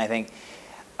table. And I think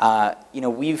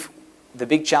The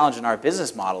big challenge in our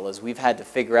business model is we've had to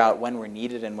figure out when we're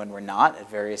needed and when we're not at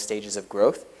various stages of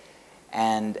growth,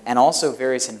 and also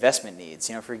various investment needs.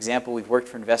 For example, we've worked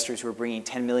for investors who are bringing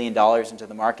 $10 million into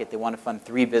the market. They want to fund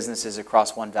 3 businesses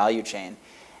across one value chain,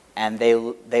 and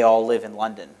they all live in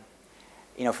London.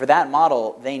 For that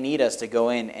model, they need us to go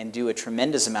in and do a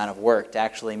tremendous amount of work to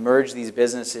actually merge these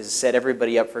businesses, set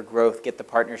everybody up for growth, get the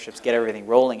partnerships, get everything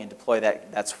rolling, and deploy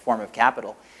that form of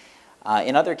capital.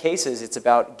 In other cases, it's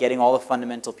about getting all the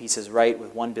fundamental pieces right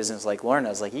with one business like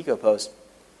Lorna's, like EcoPost,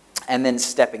 and then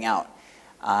stepping out.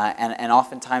 And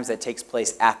oftentimes that takes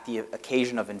place at the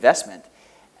occasion of investment.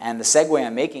 And the segue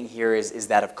I'm making here is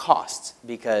that of cost,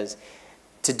 because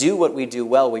to do what we do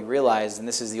well, we realize, and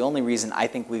this is the only reason I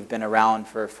think we've been around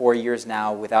for 4 years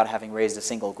now without having raised a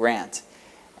single grant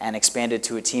and expanded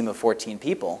to a team of 14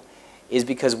 people, is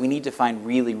because we need to find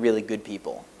really, really good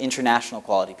people, international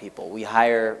quality people. We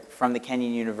hire from the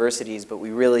Kenyan universities, but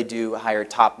we really do hire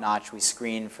top-notch. We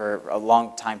screen for a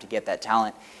long time to get that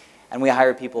talent. And we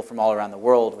hire people from all around the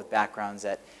world with backgrounds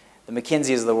at the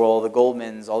McKinseys of the world, the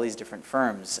Goldmans, all these different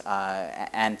firms,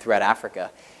 and throughout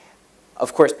Africa.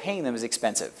 Of course, paying them is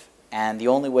expensive, and the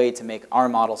only way to make our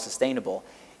model sustainable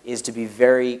is to be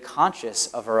very conscious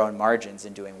of our own margins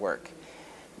in doing work.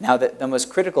 Now, the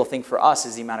most critical thing for us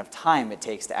is the amount of time it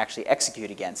takes to actually execute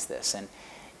against this. And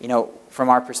from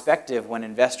our perspective, when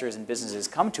investors and businesses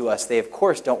come to us, they of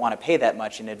course don't want to pay that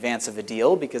much in advance of a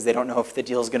deal because they don't know if the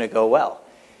deal is going to go well.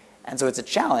 And so it's a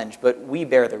challenge, but we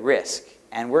bear the risk,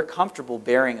 and we're comfortable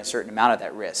bearing a certain amount of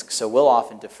that risk. So we'll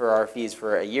often defer our fees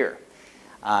for a year.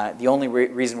 The only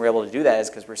reason we're able to do that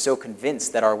is because we're so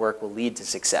convinced that our work will lead to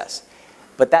success.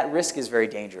 But that risk is very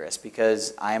dangerous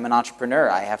because I am an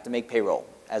entrepreneur. I have to make payroll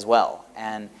as well.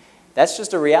 And that's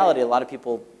just a reality a lot of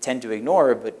people tend to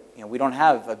ignore, but we don't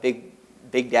have a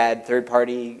big dad, third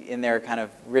party in there, kind of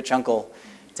rich uncle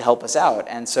to help us out.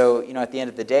 And so at the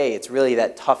end of the day, it's really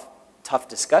that tough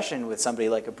discussion with somebody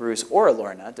like a Bruce or a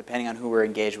Lorna, depending on who we're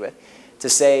engaged with, to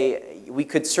say, we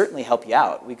could certainly help you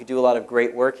out. We could do a lot of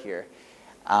great work here.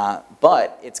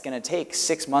 But it's going to take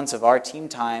 6 months of our team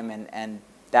time, and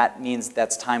that means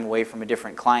that's time away from a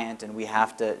different client, and we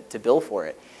have to bill for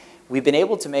it. We've been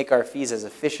able to make our fees as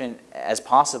efficient as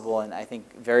possible, and I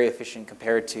think very efficient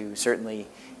compared to certainly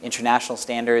international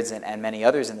standards and many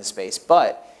others in the space,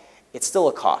 but it's still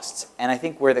a cost. And I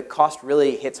think where the cost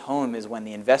really hits home is when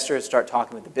the investors start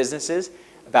talking with the businesses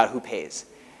about who pays.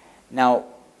 Now,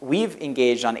 we've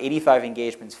engaged on 85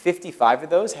 engagements. 55 of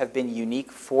those have been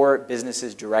unique for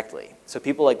businesses directly. So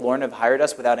people like Lorna have hired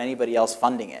us without anybody else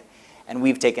funding it. And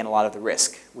we've taken a lot of the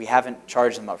risk. We haven't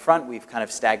charged them up front. We've kind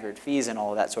of staggered fees and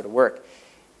all of that sort of work.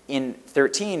 In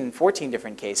 13, 14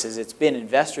 different cases, it's been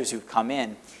investors who've come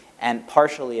in and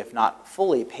partially, if not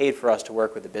fully, paid for us to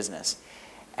work with the business.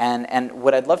 And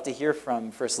what I'd love to hear from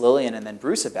first Lilian and then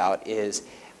Bruce about is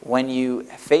when you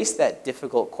face that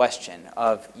difficult question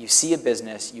of you see a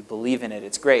business, you believe in it,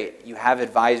 it's great, you have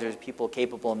advisors, people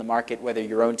capable in the market, whether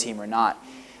your own team or not,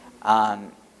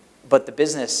 but the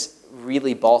business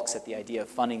really balks at the idea of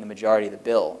funding the majority of the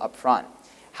bill up front,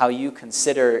 how you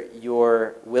consider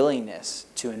your willingness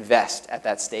to invest at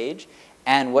that stage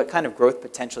and what kind of growth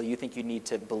potential you think you need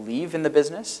to believe in the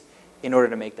business in order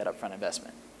to make that upfront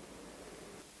investment.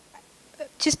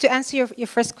 Just to answer your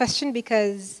first question,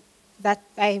 because that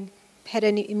I had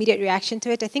an immediate reaction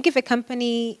to it. I think if a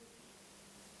company,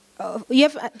 you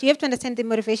have to understand the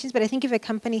motivations, but I think if a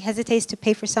company hesitates to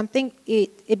pay for something,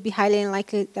 it'd be highly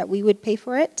unlikely that we would pay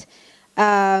for it,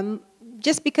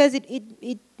 just because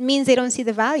it means they don't see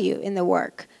the value in the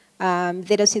work.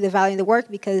 They don't see the value in the work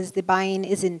because the buy-in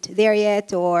isn't there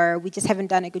yet, or we just haven't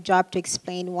done a good job to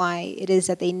explain why it is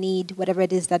that they need whatever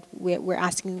it is that we're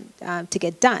asking to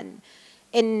get done.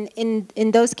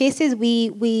 In those cases,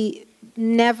 we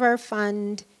never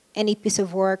fund any piece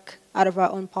of work out of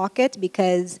our own pocket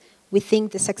because we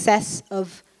think the success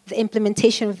of the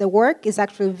implementation of the work is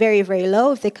actually very, very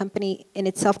low if the company in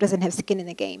itself doesn't have skin in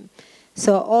the game.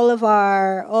 So all of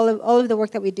the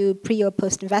work that we do pre or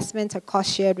post investments are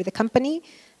cost shared with the company.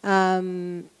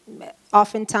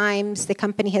 Oftentimes the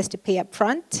company has to pay up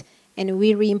front, and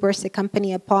we reimburse the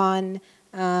company upon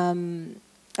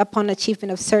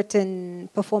achievement of certain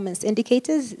performance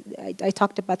indicators. I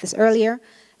talked about this earlier.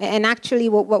 And actually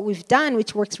what we've done,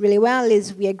 which works really well,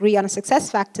 is we agree on success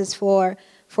factors for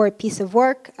a piece of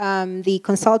work. The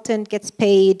consultant gets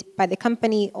paid by the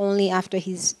company only after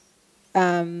he's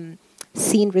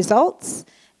seen results.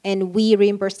 and we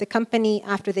reimburse the company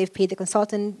after they've paid the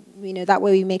consultant. That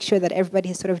way we make sure that everybody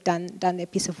has sort of done their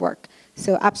piece of work.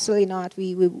 So absolutely not.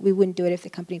 We wouldn't do it if the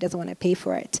company doesn't want to pay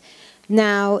for it.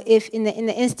 Now, if in the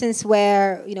instance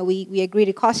where we agree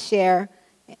to cost share,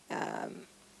 I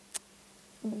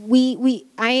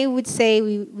would say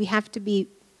we have to be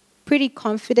pretty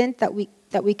confident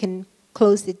that we can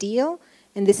close the deal,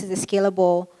 and this is a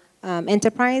scalable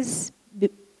enterprise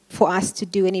for us to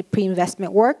do any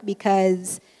pre-investment work,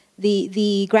 because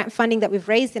the grant funding that we've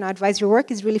raised in our advisory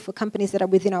work is really for companies that are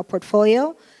within our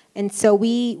portfolio, and so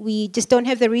we just don't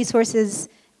have the resources,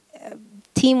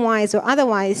 team-wise or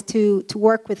otherwise, to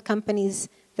work with companies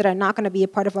that are not going to be a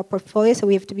part of our portfolio. So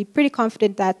we have to be pretty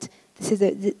confident that this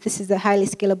is a highly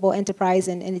scalable enterprise,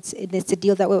 and it's a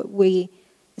deal that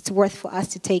it's worth for us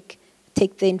to take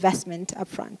the investment up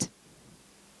front.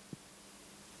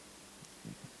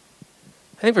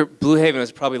 I think for Blue Haven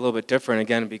it's probably a little bit different,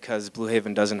 again, because Blue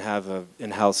Haven doesn't have an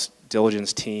in-house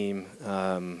diligence team.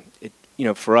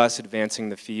 For us, advancing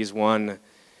the fees, one,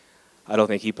 I don't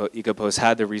think EcoPost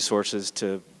had the resources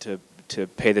to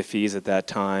pay the fees at that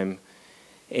time.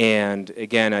 And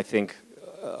again, I think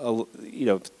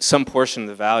some portion of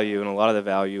the value, and a lot of the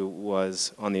value,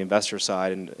 was on the investor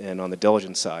side and on the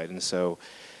diligence side, and so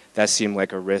that seemed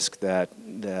like a risk that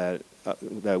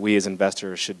we as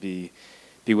investors should be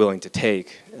willing to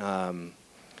take.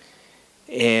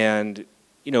 And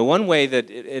one way that,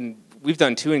 and we've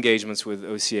done 2 engagements with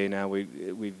OCA now.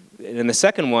 And in the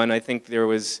second one, I think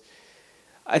with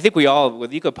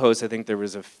EcoPost, I think there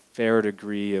was a fair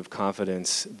degree of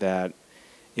confidence that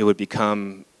it would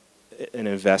become an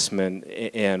investment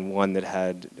and one that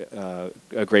had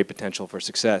a great potential for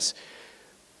success.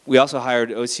 We also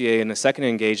hired OCA in a second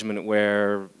engagement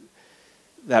where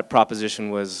that proposition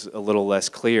was a little less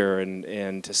clear,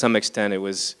 and to some extent it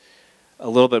was a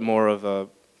little bit more of a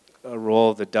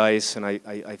roll of the dice, and I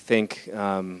think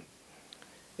and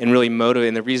really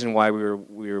motivating. The reason why we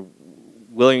were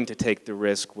willing to take the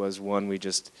risk was, one, we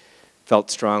just felt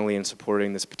strongly in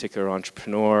supporting this particular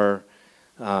entrepreneur.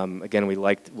 Again, we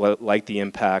liked the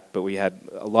impact, but we had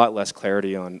a lot less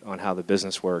clarity on how the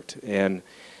business worked. And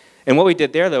what we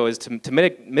did there, though, is to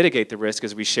mitigate the risk,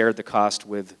 is we shared the cost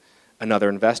with another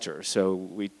investor. So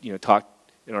we talked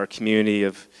in our community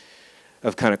of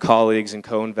kind of colleagues and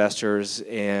co-investors,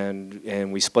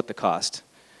 and we split the cost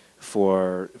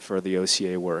for the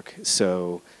OCA work.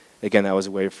 So again, that was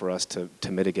a way for us to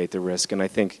mitigate the risk. And I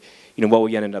think what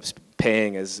we ended up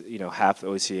paying is half the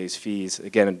OCA's fees.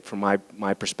 Again, from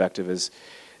my perspective, is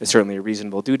certainly a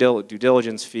reasonable due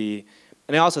diligence fee.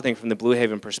 And I also think from the Blue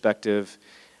Haven perspective,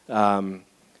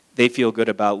 they feel good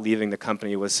about leaving the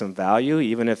company with some value,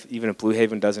 even if Blue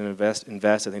Haven doesn't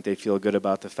invest. I think they feel good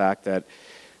about the fact that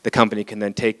the company can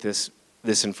then take this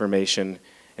information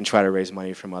and try to raise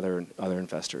money from other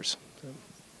investors. So.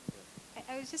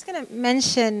 I was just going to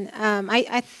mention,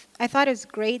 I thought it was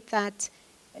great that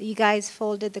you guys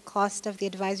folded the cost of the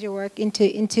advisory work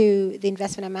into the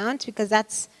investment amount, because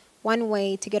that's one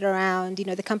way to get around,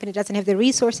 the company doesn't have the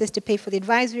resources to pay for the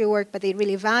advisory work, but they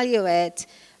really value it,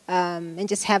 and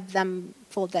just have them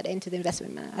fold that into the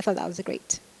investment amount. I thought that was a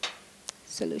great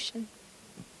solution.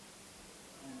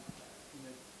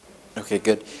 Okay,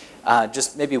 good.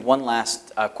 Just maybe one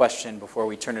last question before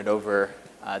we turn it over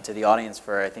to the audience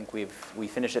I think we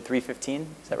finished at 3:15,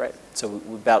 is that right? So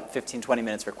we've about 15-20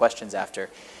 minutes for questions after.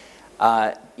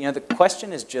 The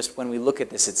question is just, when we look at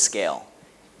this at scale,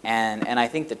 and I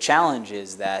think the challenge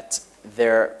is that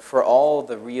for all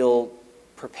the real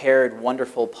prepared,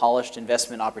 wonderful, polished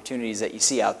investment opportunities that you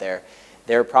see out there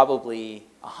are probably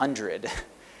 100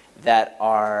 that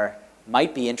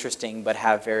might be interesting but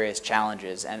have various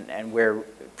challenges, and where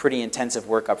pretty intensive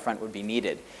work up front would be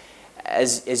needed.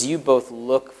 As you both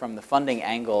look from the funding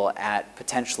angle at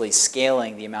potentially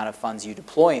scaling the amount of funds you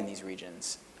deploy in these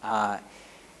regions,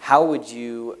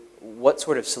 what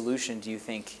sort of solution do you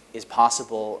think is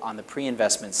possible on the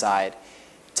pre-investment side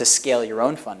to scale your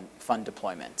own fund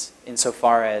deployment?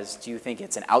 Insofar as, do you think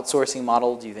it's an outsourcing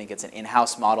model? Do you think it's an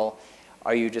in-house model?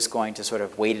 Are you just going to sort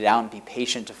of wait it out and be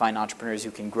patient to find entrepreneurs who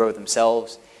can grow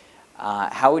themselves?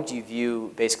 How would you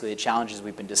view basically the challenges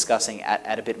we've been discussing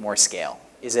at a bit more scale?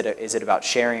 Is it about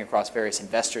sharing across various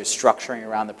investors, structuring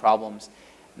around the problems?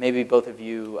 Maybe both of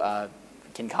you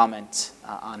can comment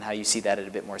on how you see that at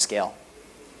a bit more scale.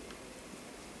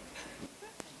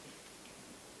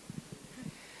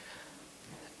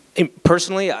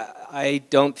 Personally, I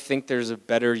don't think there's a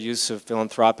better use of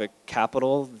philanthropic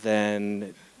capital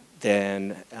than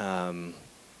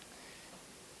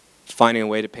finding a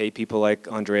way to pay people like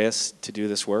Andreas to do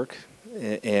this work.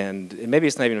 And maybe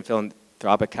it's not even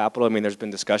philanthropic capital. I mean, there's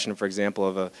been discussion, for example,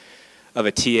 of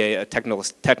a TA, a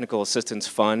technical assistance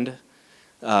fund,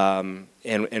 and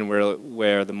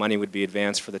where the money would be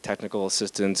advanced for the technical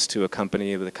assistance to a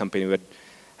company, the company would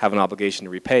have an obligation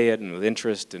to repay it, and with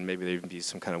interest, and maybe there would be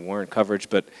some kind of warrant coverage.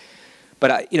 But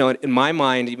you know, in my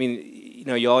mind, I mean, you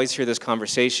know, you always hear this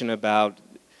conversation about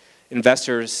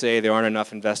investors say there aren't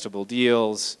enough investable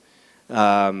deals,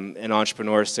 and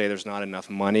entrepreneurs say there's not enough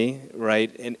money,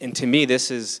 right? And to me,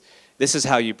 this is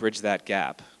how you bridge that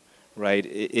gap, right?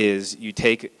 Is you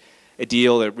take a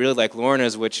deal that really like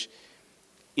Lorna's, which,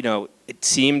 you know, it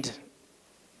seemed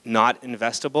not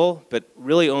investable, but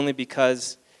really only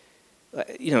because,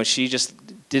 you know, she just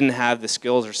didn't have the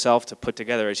skills herself to put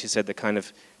together, as she said, the kind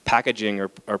of packaging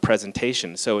or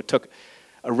presentation. So it took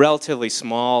a relatively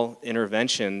small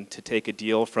intervention to take a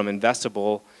deal from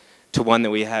investable to one that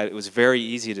we had. It was very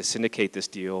easy to syndicate this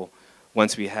deal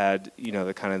once we had, you know,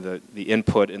 the kind of the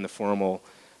input in the formal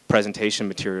presentation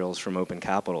materials from Open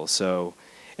Capital. So,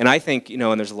 and I think, you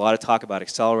know, and there's a lot of talk about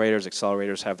accelerators.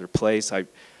 Accelerators have their place.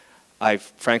 I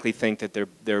frankly think that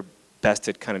they're best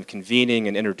at kind of convening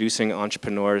and introducing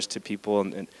entrepreneurs to people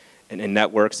and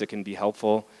networks that can be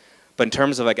helpful. But in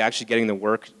terms of like actually getting the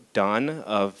work done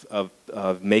of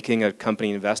making a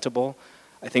company investable,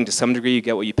 I think to some degree you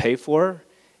get what you pay for,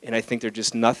 and I think there's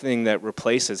just nothing that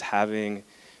replaces having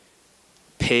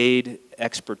paid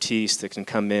expertise that can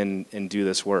come in and do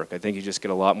this work. I think you just get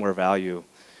a lot more value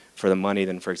for the money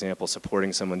than, for example,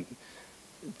 supporting someone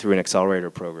through an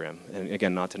accelerator program. And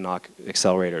again, not to knock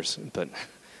accelerators, but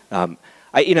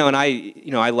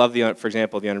I love for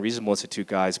example, the Unreasonable Institute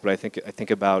guys, but I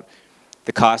think about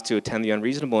the cost to attend the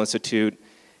Unreasonable Institute,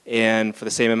 and for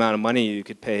the same amount of money you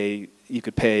could pay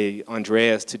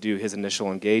Andreas to do his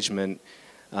initial engagement,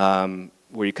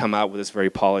 where you come out with this very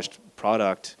polished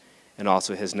product, and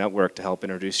also his network to help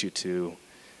introduce you to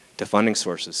funding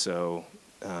sources. So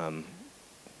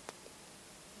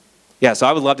yeah, so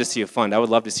I would love to see a fund. I would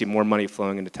love to see more money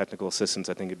flowing into technical assistance.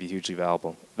 I think it'd be hugely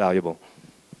valuable.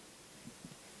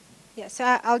 Yeah, so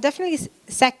I'll definitely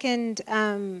second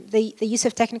the use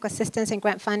of technical assistance and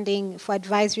grant funding for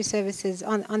advisory services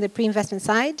on the pre-investment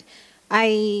side.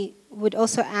 I would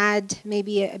also add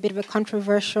maybe a bit of a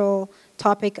controversial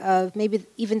topic of maybe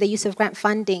even the use of grant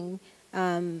funding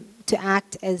to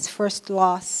act as first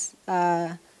loss.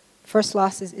 First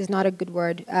loss is not a good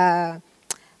word.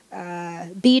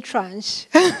 B tranche,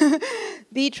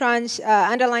 B tranche,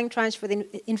 underlying tranche for the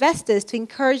investors to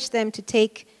encourage them to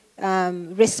take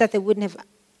risks that they wouldn't have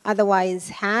otherwise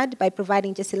had by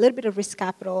providing just a little bit of risk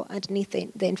capital underneath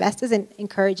the investors and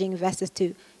encouraging investors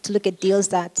to look at deals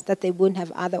that they wouldn't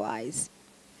have otherwise.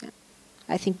 Yeah.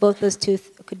 I think both those two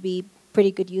could be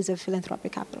pretty good use of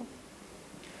philanthropic capital.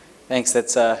 Thanks.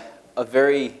 That's a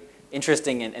very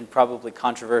interesting and probably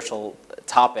controversial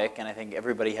topic, and I think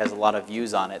everybody has a lot of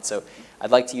views on it. So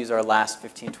I'd like to use our last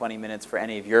 15, 20 minutes for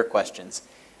any of your questions.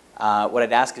 What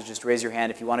I'd ask is just raise your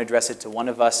hand if you want to address it to one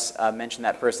of us, mention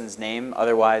that person's name.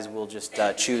 Otherwise, we'll just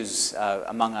choose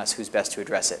among us who's best to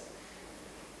address it.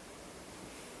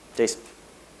 Jason.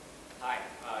 Hi,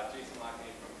 Jason Lockney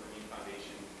from Green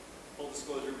Foundation. Full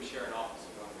disclosure, we share an office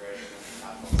with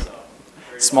Andreas.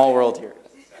 So small world here.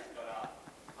 But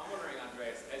I'm wondering,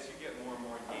 Andreas, as you get more and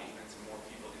more engagements and more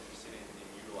people interested in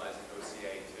utilizing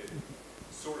OCA to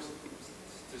source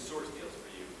deals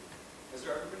for you, has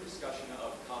there ever been discussion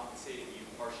of compensating you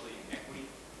partially in equity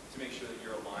to make sure that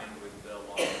you're aligned with the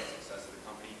long-term success of the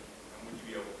company? And would you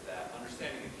be open to that?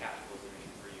 Understanding that cash flow is an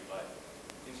issue for you, but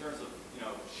in terms of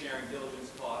sharing diligence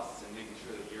costs and making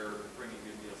sure that you're bringing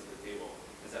good deals to the table,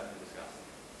 has that been discussed?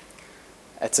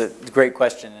 That's a great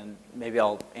question, and maybe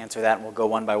I'll answer that, and we'll go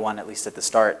one by one, at least at the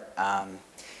start.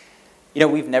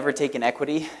 We've never taken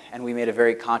equity, and we made a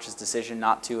very conscious decision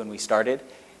not to when we started,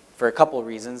 for a couple of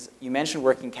reasons. You mentioned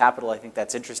working capital. I think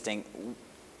that's interesting.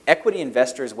 Equity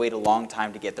investors wait a long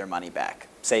time to get their money back,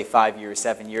 say 5 years,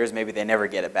 7 years, maybe they never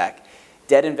get it back.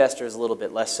 Debt investors, a little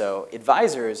bit less so.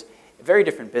 Advisors, a very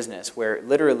different business where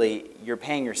literally you're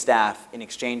paying your staff in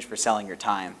exchange for selling your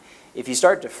time. If you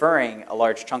start deferring a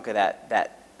large chunk of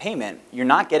that payment, you're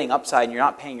not getting upside and you're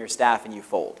not paying your staff and you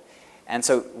fold. And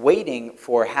so waiting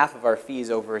for half of our fees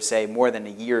over, say, more than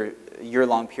a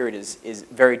year-long period is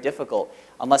very difficult,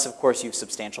 unless, of course, you have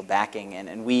substantial backing.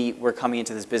 And we were coming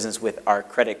into this business with our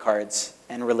credit cards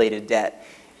and related debt.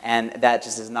 And that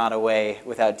just is not a way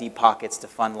without deep pockets to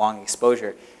fund long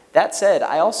exposure. That said,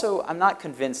 I'm not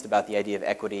convinced about the idea of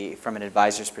equity from an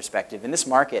advisor's perspective. In this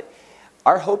market,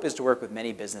 our hope is to work with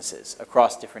many businesses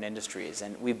across different industries,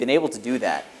 and we've been able to do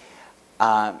that.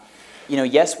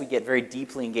 yes, we get very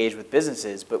deeply engaged with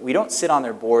businesses, but we don't sit on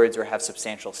their boards or have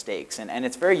substantial stakes. And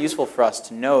it's very useful for us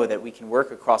to know that we can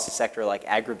work across a sector like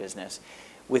agribusiness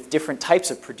with different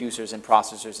types of producers and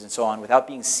processors and so on without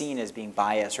being seen as being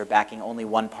biased or backing only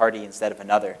one party instead of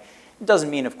another. It doesn't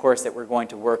mean, of course, that we're going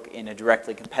to work in a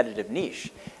directly competitive niche,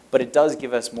 but it does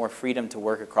give us more freedom to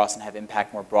work across and have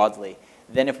impact more broadly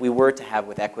than if we were to have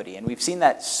with equity. And we've seen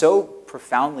that so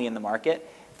profoundly in the market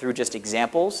through just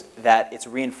examples that it's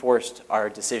reinforced our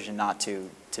decision not to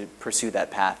pursue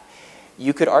that path.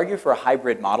 You could argue for a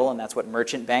hybrid model, and that's what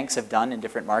merchant banks have done in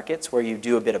different markets, where you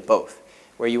do a bit of both,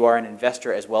 where you are an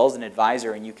investor as well as an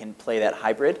advisor, and you can play that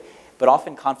hybrid. But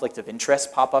often conflict of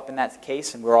interest pop up in that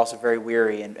case, and we're also very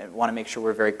wary and want to make sure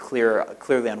we're very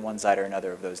clearly on one side or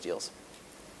another of those deals.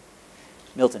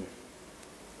 Milton.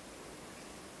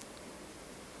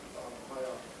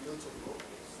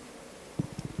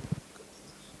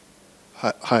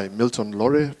 Hi, Milton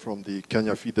Lorre from the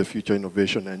Kenya Feed the Future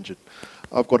Innovation Engine.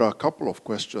 I've got a couple of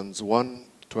questions. One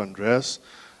to Andreas.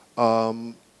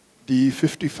 The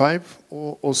 55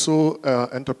 or so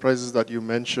enterprises that you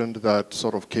mentioned that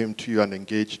sort of came to you and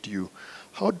engaged you,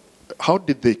 how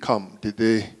did they come? Did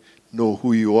they know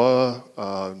who you are?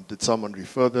 Did someone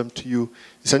refer them to you?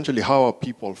 Essentially, how are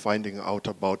people finding out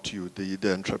about you,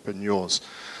 the entrepreneurs?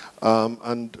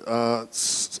 And a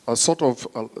sort of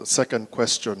a second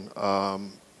question,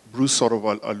 Bruce sort of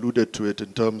alluded to it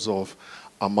in terms of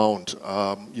amount,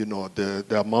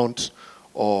 the amount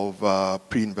of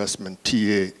pre-investment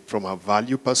TA from a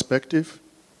value perspective,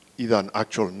 either an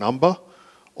actual number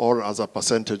or as a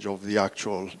percentage of the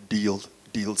actual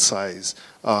deal size.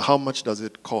 How much does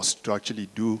it cost to actually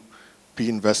do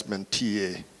pre-investment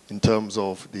TA in terms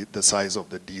of the size of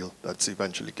the deal that's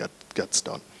eventually gets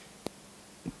done?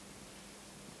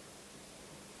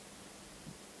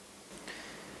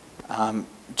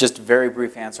 Just a very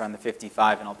brief answer on the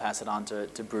 55, and I'll pass it on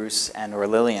to Bruce and or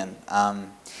Lilian.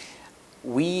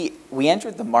 We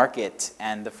entered the market,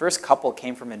 and the first couple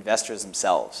came from investors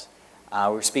themselves. We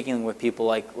were speaking with people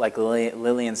like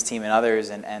Lilian's team and others,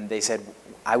 and they said,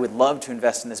 I would love to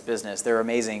invest in this business. They're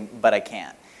amazing, but I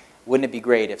can't. Wouldn't it be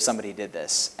great if somebody did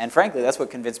this? And frankly, that's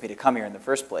what convinced me to come here in the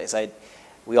first place.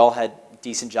 We all had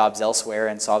decent jobs elsewhere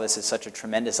and saw this as such a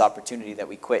tremendous opportunity that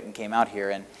we quit and came out here.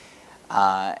 And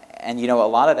a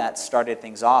lot of that started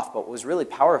things off, but what was really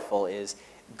powerful is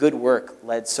good work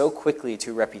led so quickly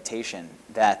to reputation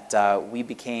that we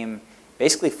became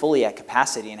basically fully at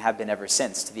capacity and have been ever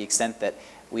since, to the extent that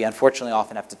we unfortunately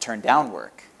often have to turn down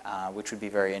work, which would be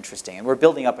very interesting. And we're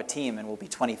building up a team, and we'll be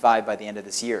 25 by the end of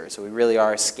this year, so we really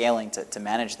are scaling to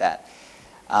manage that.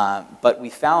 But we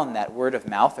found that word of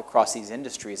mouth across these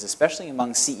industries, especially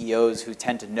among CEOs who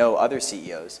tend to know other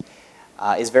CEOs,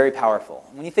 is very powerful.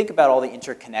 When you think about all the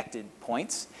interconnected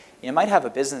points, you might have a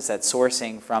business that's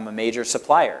sourcing from a major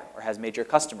supplier or has major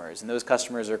customers, and those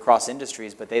customers are across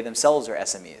industries, but they themselves are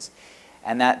SMEs.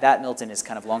 And that, Milton, is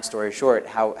kind of, long story short,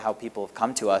 how people have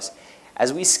come to us.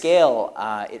 As we scale,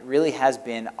 it really has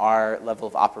been our level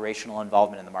of operational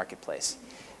involvement in the marketplace.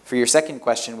 For your second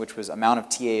question, which was amount of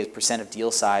TA as percent of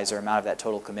deal size or amount of that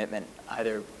total commitment,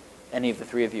 either any of the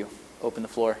three of you, open the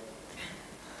floor.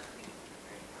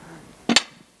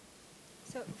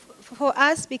 For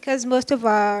us, because most of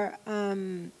our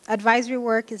advisory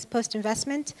work is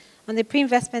post-investment, on the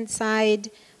pre-investment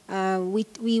side,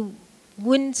 we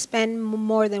wouldn't spend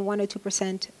more than 1 or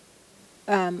 2%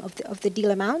 of the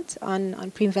deal amount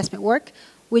on pre-investment work,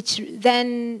 which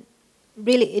then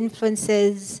really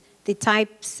influences the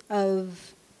types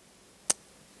of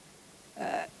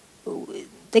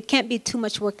there can't be too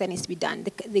much work that needs to be done.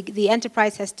 The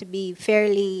enterprise has to be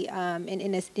fairly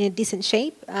in a decent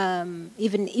shape,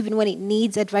 even when it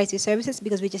needs advisory services,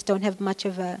 because we just don't have much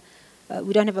of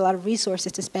we don't have a lot of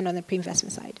resources to spend on the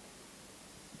pre-investment side.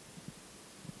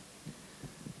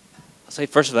 I'll say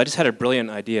first of all, I just had a brilliant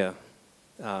idea,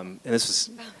 and this was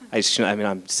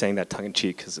I'm saying that tongue in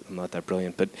cheek because I'm not that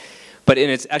brilliant, but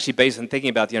it's actually based on thinking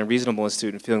about the unreasonableness to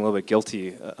it and feeling a little bit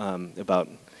guilty about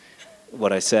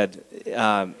what I said,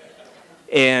 but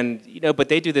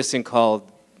they do this thing called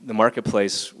the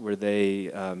marketplace, where they,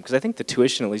 because I think the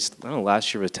tuition, at least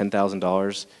last year was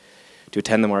 $10,000 to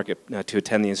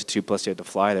attend the institute, plus you had to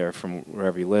fly there from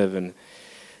wherever you live, and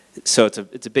so it's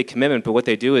a big commitment. But what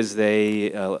they do is they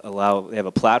have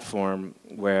a platform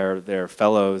where their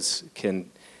fellows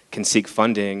can seek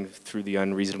funding through the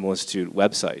Unreasonable Institute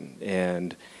website,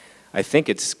 and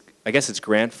I guess it's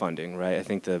grant funding, right? I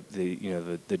think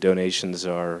the donations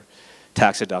are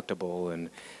tax deductible,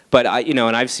 but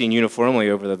I've seen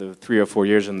uniformly over the 3 or 4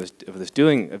 years of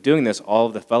doing this, all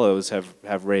of the fellows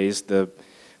have raised the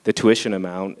the tuition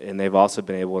amount, and they've also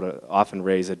been able to often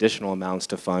raise additional amounts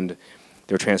to fund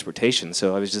their transportation.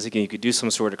 So I was just thinking you could do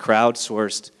some sort of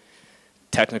crowdsourced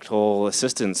technical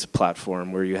assistance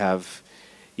platform where you have,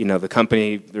 you know, the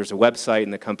company, there's a website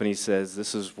and the company says,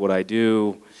 this is what I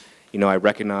do, you know, I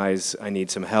recognize I need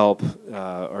some help.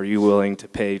 Are you willing to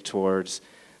pay towards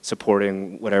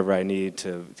supporting whatever I need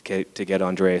to get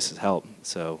Andreas' help?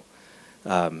 So,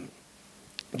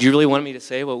 do you really want me to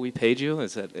say what we paid you?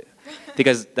 Is that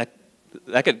because that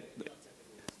could.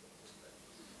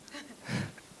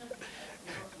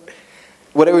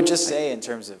 What I would just say in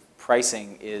terms of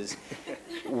pricing is,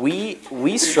 we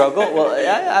struggle. Well,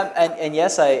 and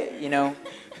yes, you know.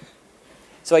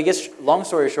 So I guess long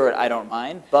story short, I don't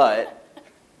mind. But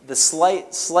the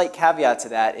slight caveat to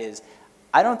that is,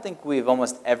 I don't think we've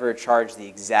almost ever charged the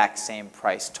exact same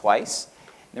price twice.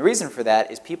 And the reason for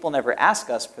that is people never ask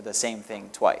us for the same thing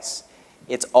twice.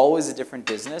 It's always a different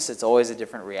business, it's always a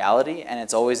different reality, and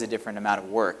it's always a different amount of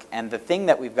work. And the thing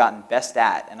that we've gotten best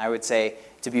at, and I would say,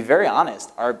 to be very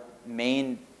honest, our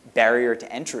main barrier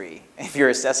to entry, if you're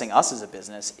assessing us as a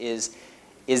business, is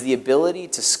the ability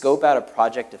to scope out a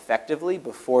project effectively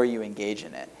before you engage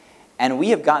in it. And we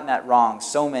have gotten that wrong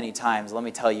so many times. Let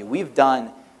me tell you, we've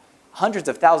done hundreds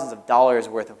of thousands of dollars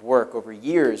worth of work over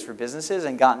years for businesses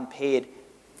and gotten paid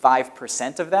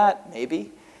 5% of that,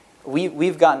 maybe.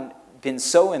 We've been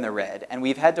so in the red, and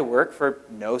we've had to work for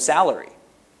no salary.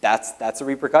 That's a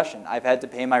repercussion. I've had to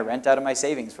pay my rent out of my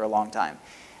savings for a long time.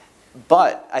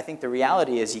 But I think the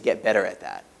reality is you get better at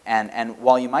that. And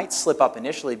while you might slip up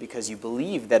initially because you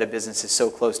believe that a business is so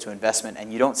close to investment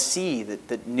and you don't see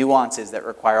the nuances that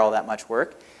require all that much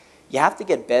work, you have to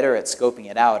get better at scoping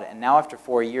it out. And now after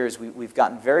 4 years, we've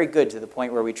gotten very good to the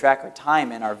point where we track our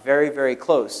time and are very, very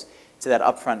close to that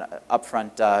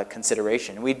upfront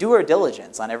consideration. We do our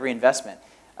diligence on every investment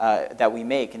that we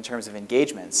make in terms of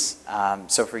engagements.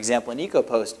 So for example, in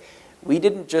EcoPost, we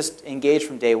didn't just engage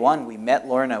from day one. We met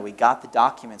Lorna, we got the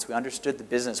documents, we understood the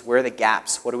business, where are the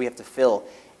gaps, what do we have to fill?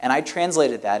 And I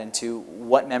translated that into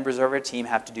what members of our team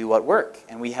have to do what work.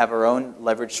 And we have our own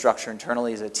leverage structure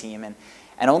internally as a team. And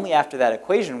only after that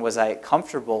equation was I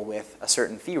comfortable with a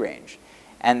certain fee range.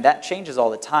 And that changes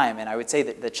all the time. And I would say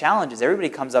that the challenge is everybody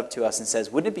comes up to us and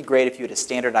says, wouldn't it be great if you had a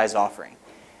standardized offering?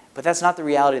 But that's not the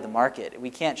reality of the market. We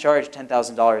can't charge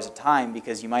 $10,000 a time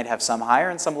because you might have some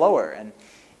higher and some lower. And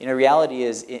you know, reality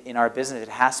is in our business, it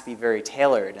has to be very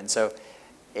tailored. And so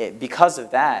because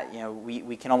of that, you know,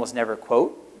 we can almost never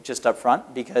quote just up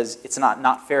front because it's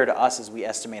not fair to us as we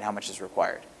estimate how much is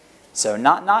required. So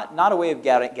not a way of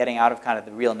getting out of kind of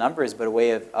the real numbers, but a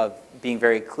way of being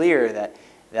very clear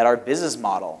that our business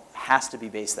model has to be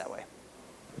based that way.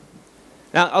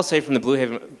 Now, I'll say from the Blue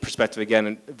Haven perspective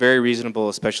again, very reasonable,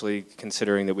 especially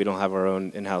considering that we don't have our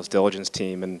own in-house diligence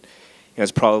team, and you know,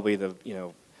 it's probably the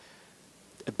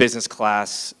a business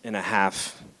class and a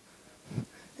half,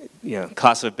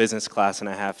 cost of a business class and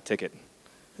a half ticket.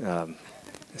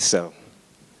 So,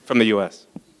 from the U.S.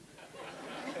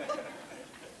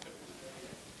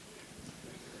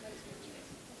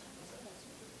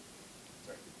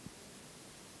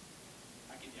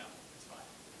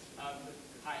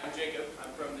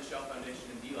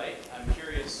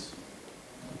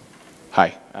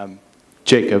 Hi, I'm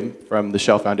Jacob from the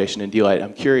Shell Foundation in D-Light.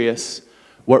 I'm curious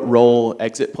what role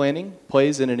exit planning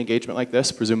plays in an engagement like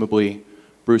this. Presumably,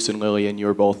 Bruce and Lilian,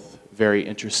 you're both very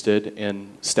interested in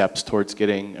steps towards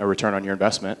getting a return on your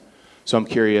investment. So I'm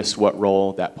curious what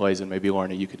role that plays, and maybe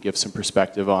Lorna, you could give some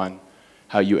perspective on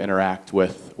how you interact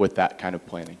with that kind of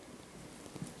planning.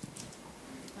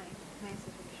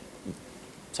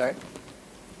 Sorry?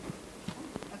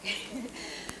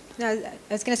 No, I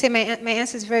was going to say my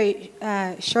answer is very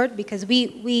short because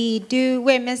we're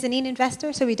a mezzanine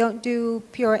investor, so we don't do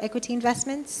pure equity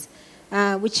investments,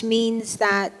 which means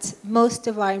that most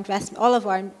of our all of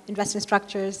our investment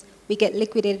structures, we get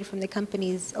liquidated from the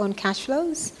company's own cash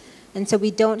flows, and so we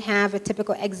don't have a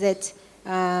typical exit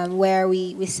where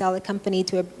we sell a company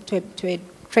to a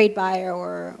trade buyer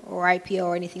or IPO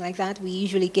or anything like that. We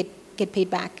usually get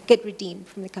paid back, get redeemed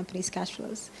from the company's cash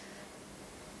flows.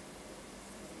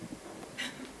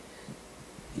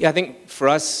 Yeah, I think for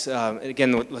us,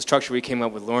 again, the structure we came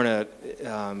up with Lorna,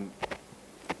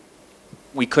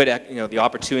 we could, the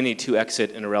opportunity to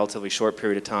exit in a relatively short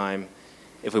period of time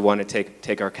if we want to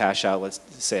take our cash out, let's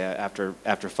say after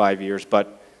 5 years,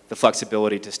 but the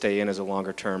flexibility to stay in as a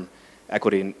longer-term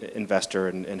equity investor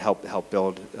and help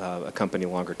build a company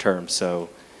longer term. So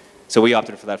we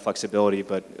opted for that flexibility,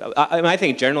 but I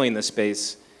think generally in this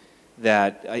space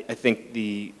that I think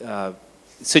the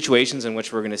situations in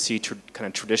which we're going to see kind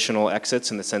of traditional exits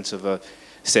in the sense of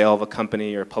sale of a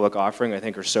company or public offering, I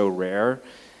think are so rare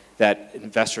that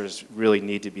investors really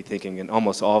need to be thinking in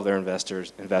almost all of their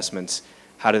investments,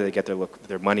 how do they get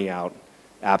their money out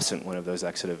absent one of those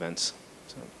exit events?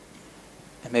 So.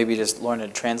 And maybe just, Lorna,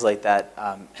 to translate that,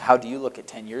 how do you look at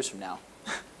 10 years from now?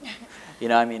 You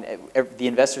know, I mean, the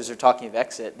investors are talking of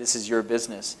exit. This is your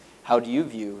business. How do you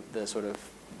view the sort of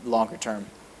longer term?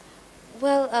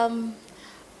 Well,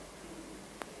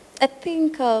 I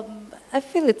think I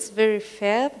feel it's very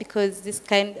fair because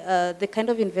the kind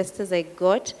of investors I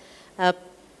got,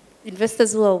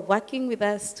 investors who are working with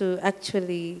us to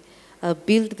actually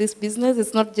build this business.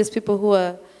 It's not just people who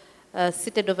are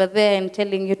seated over there and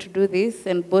telling you to do this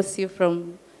and boss you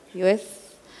from US.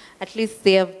 At least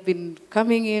they have been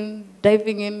coming in,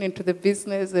 diving into the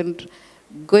business and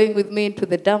going with me into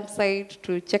the dump site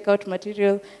to check out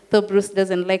material, though Bruce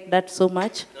doesn't like that so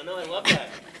much. No, I love that.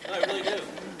 No, I really do.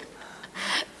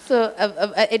 So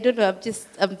I don't know,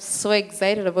 I'm so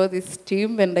excited about this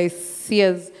team and I see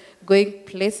us going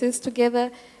places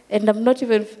together and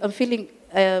I'm feeling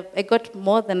I got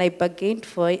more than I bargained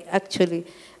for, actually.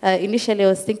 Initially, I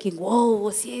was thinking, whoa,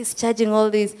 OCA is charging all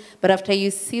this. But after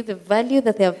you see the value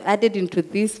that they have added into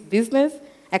this business,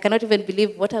 I cannot even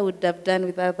believe what I would have done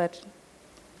without that.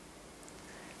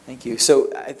 Thank you.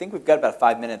 So I think we've got about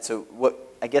 5 minutes. So what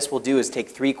I guess we'll do is take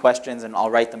 3 questions, and I'll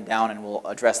write them down, and we'll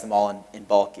address them all in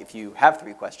bulk if you have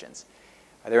 3 questions.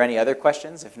 Are there any other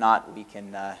questions? If not, we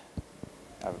can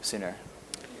sooner.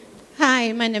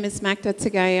 Hi, my name is Magda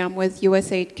Tsagai. I'm with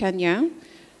USAID Kenya.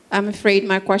 I'm afraid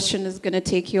my question is going to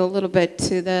take you a little bit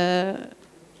to the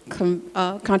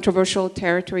controversial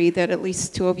territory that at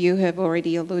least 2 of you have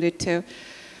already alluded to.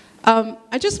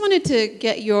 I just wanted to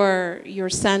get your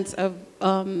sense of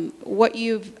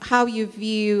how you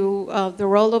view the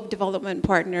role of development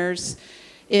partners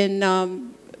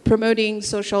in promoting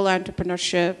social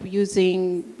entrepreneurship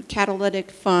using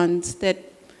catalytic funds that,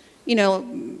 you know,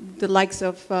 the likes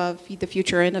of Feed the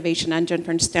Future Innovation Engine,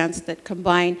 for instance, that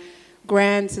combine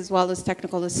grants as well as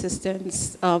technical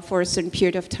assistance for a certain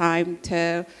period of time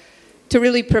to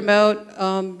really promote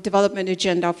development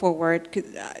agenda forward.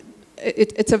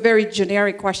 It's a very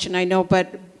generic question, I know,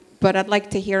 but I'd like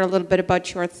to hear a little bit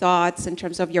about your thoughts in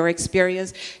terms of your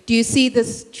experience. Do you see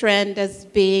this trend as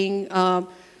being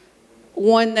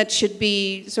one that should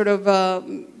be sort of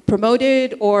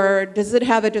promoted, or does it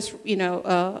have a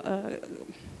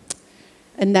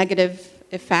negative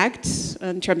effect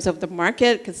in terms of the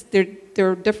market? Because there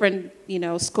are different,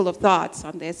 school of thoughts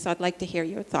on this. So I'd like to hear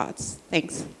your thoughts.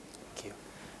 Thanks. Thank you.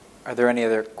 Are there any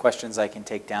other questions I can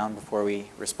take down before we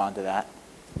respond to that?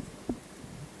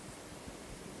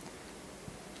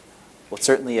 Well,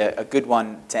 certainly a good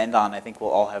one to end on. I think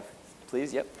we'll all have.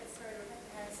 Please, yep.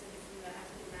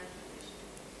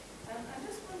 I'm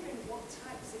just wondering what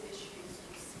types of issues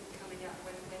you see coming up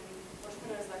when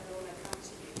entrepreneurs like Lorna come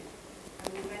to you.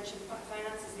 And you mentioned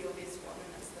finance is the obvious one,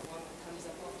 and that's the one that comes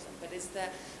up often. But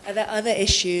are there other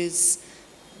issues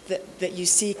that you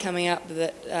see coming up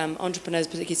that entrepreneurs,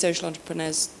 particularly social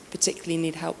entrepreneurs, particularly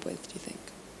need help with, do you think?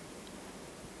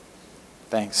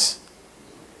 Thanks.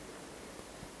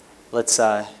 Let's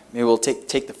maybe we'll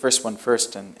take the first one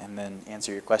first and then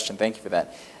answer your question. Thank you for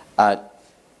that.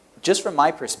 Just from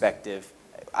my perspective,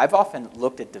 I've often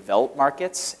looked at developed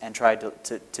markets and tried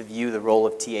to view the role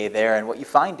of TA there. And what you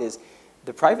find is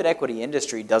the private equity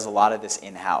industry does a lot of this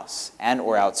in-house and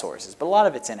or outsources, but a lot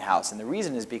of it's in-house. And the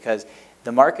reason is because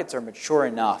the markets are mature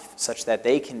enough such that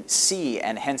they can see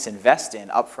and hence invest in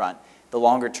upfront the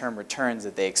longer term returns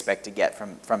that they expect to get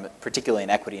from particularly an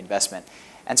equity investment.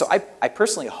 And so I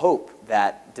personally hope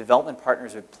that development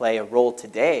partners would play a role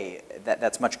today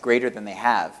that's much greater than they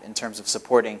have in terms of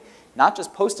supporting not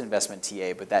just post-investment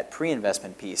TA, but that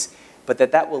pre-investment piece, but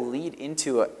that will lead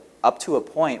into up to a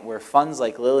point where funds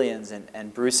like Lilian's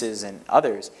and Bruce's and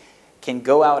others can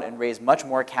go out and raise much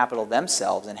more capital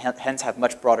themselves and hence have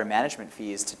much broader management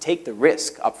fees to take the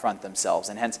risk upfront themselves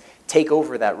and hence take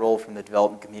over that role from the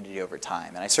development community over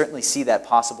time. And I certainly see that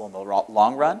possible in the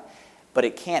long run, but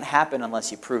it can't happen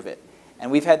unless you prove it.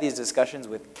 And we've had these discussions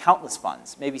with countless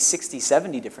funds, maybe 60,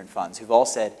 70 different funds who've all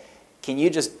said, can you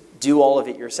just do all of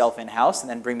it yourself in-house and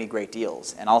then bring me great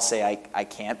deals? And I'll say, I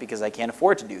can't because I can't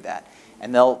afford to do that.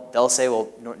 And they'll say,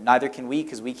 well, neither can we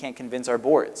because we can't convince our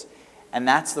boards. And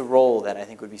that's the role that I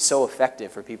think would be so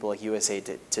effective for people like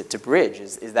USAID to bridge,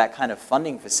 is that kind of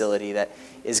funding facility that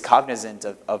is cognizant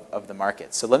of the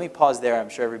market. So let me pause there. I'm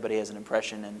sure everybody has an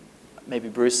impression, and maybe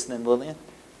Bruce and then Lilian.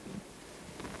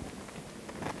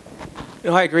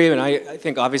 No, I agree, and I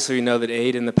think obviously we know that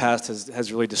aid in the past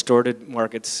has really distorted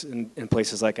markets in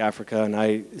places like Africa,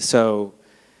 and so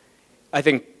I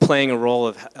think playing a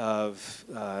role of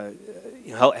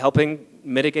helping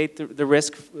mitigate the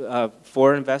risk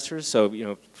for investors.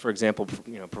 So, for example,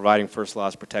 providing first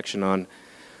loss protection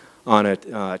on a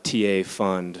TA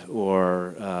fund,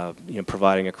 or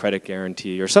providing a credit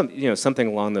guarantee, or something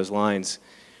along those lines,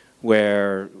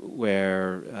 where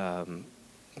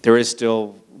there is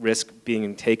still risk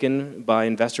being taken by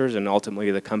investors, and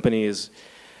ultimately the company is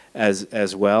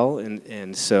as well,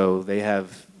 and so they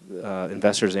have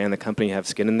investors and the company have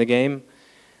skin in the game,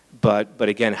 but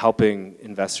again, helping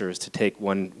investors to take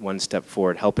one step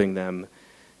forward, helping them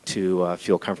to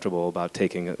feel comfortable about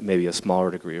taking maybe a smaller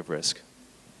degree of risk.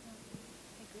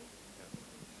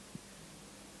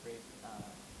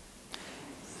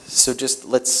 So just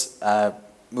let's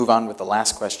move on with the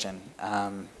last question.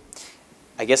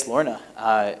 I guess, Lorna,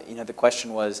 the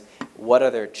question was, what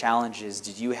other challenges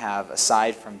did you have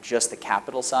aside from just the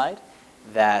capital side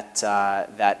that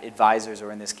advisors,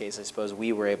 or in this case, I suppose,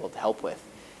 we were able to help with?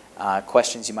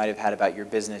 Questions you might have had about your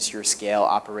business, your scale,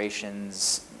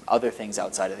 operations, other things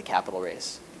outside of the capital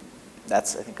raise.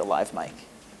 That's, I think, a live mic.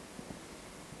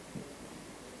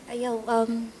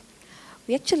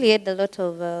 We actually had a lot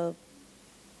of,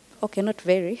 okay, not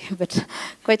very, but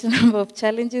quite a number of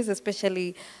challenges,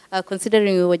 especially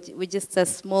considering we're just a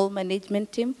small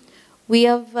management team. We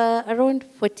have around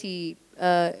 40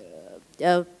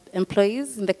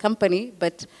 employees in the company,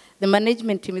 but the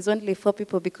management team is only 4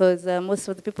 people because most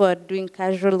of the people are doing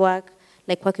casual work,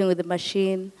 like working with the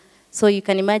machine. So you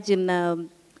can imagine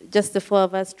just the 4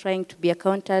 of us trying to be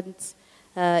accountants,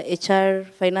 HR,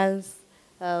 finance,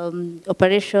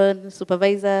 operation,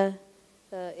 supervisor,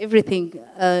 everything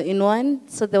in one.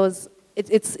 So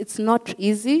it's not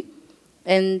easy.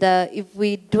 And if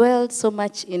we dwelled so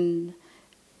much in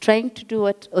trying to do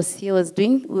what OCA was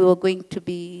doing, we were going to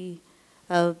be,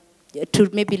 to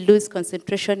maybe lose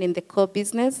concentration in the core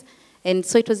business. And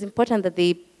so it was important that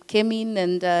they came in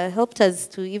and helped us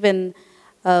to even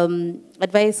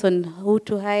advise on who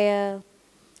to hire.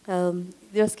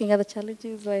 They're asking other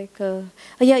challenges, like,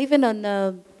 even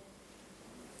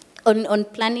on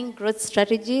planning growth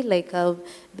strategy, like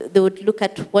they would look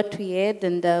at what we had,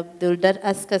 and they would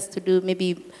ask us to do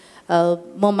maybe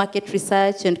more market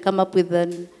research and come up with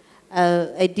an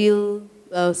ideal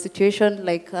situation,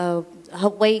 like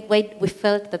why we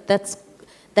felt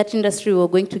that industry we were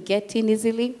going to get in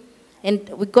easily. And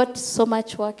we got so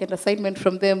much work and assignment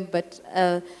from them, but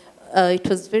it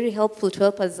was very helpful to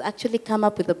help us actually come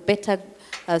up with a better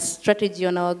strategy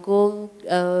on our goal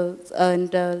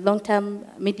and long-term,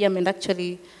 medium, and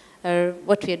actually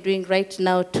what we are doing right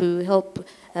now to help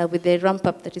with the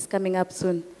ramp-up that is coming up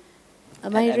soon.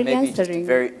 Am I really maybe answering? Just a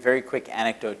very, very quick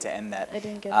anecdote to end that. I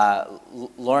didn't get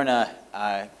Lorna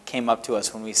came up to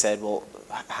us when we said, well,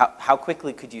 how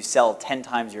quickly could you sell 10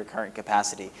 times your current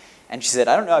capacity? And she said,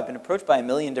 I don't know, I've been approached by 1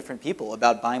 million different people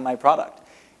about buying my product.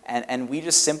 And we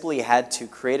just simply had to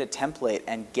create a template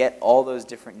and get all those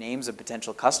different names of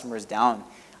potential customers down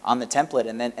on the template,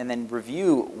 and then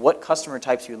review what customer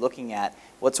types you're looking at,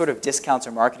 what sort of discounts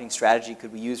or marketing strategy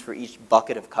could we use for each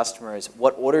bucket of customers,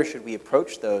 what order should we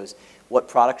approach those, what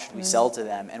product should we sell to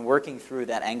them, and working through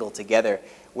that angle together,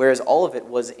 whereas all of it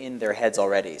was in their heads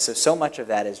already. So much of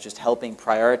that is just helping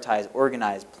prioritize,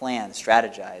 organize, plan,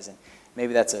 strategize, and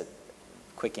maybe that's a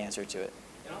quick answer to it.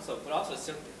 But also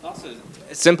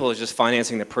as simple as just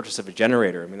financing the purchase of a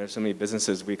generator. I mean, there's so many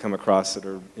businesses we come across that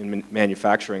are in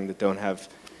manufacturing that don't have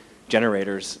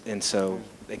generators, and so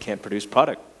they can't produce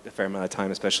product a fair amount of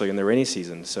time, especially in the rainy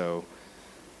season. So,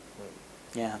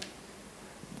 yeah.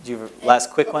 Do you have a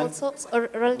last quick one? Also,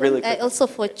 really quick. Also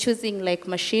for choosing like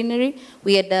machinery,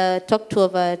 we had talked to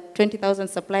over 20,000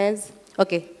 suppliers.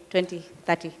 Okay, 20,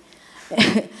 30.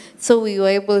 So we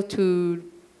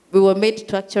were made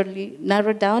to actually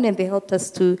narrow down, and they helped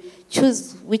us to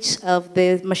choose which of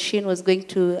the machine was going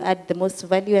to add the most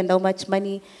value and how much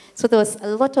money. So there was a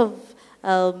lot of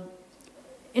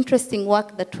interesting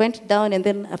work that went down, and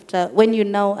then when you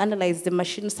now analyze the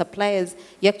machine suppliers,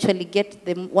 you actually get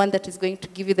the one that is going to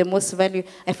give you the most value.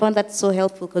 I found that so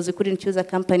helpful because we couldn't choose a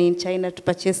company in China to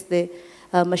purchase the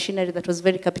machinery that was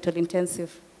very capital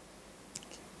intensive.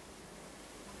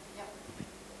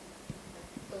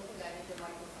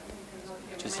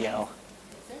 Just yell.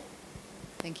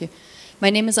 Thank you. My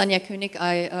name is Anya König.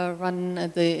 I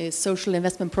run the social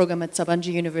investment program at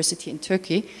Sabancı University in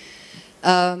Turkey.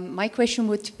 My question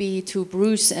would be to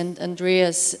Bruce and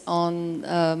Andreas on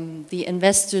the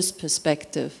investor's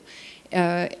perspective.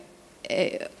 I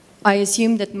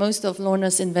assume that most of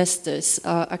Lorna's investors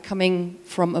are coming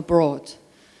from abroad,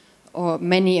 or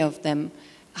many of them.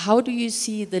 How do you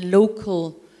see the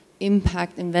local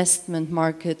impact investment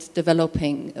market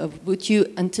developing? Would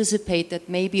you anticipate that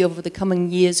maybe over the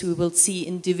coming years we will see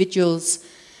individuals,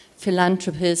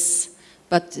 philanthropists,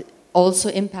 but also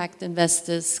impact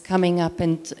investors coming up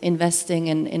and investing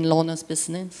in Lorna's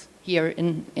business here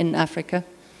in Africa?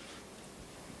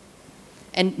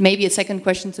 And maybe a second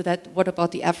question to that, what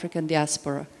about the African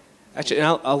diaspora? Actually,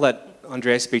 I'll let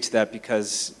Andreas speak to that,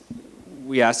 because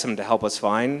we asked him to help us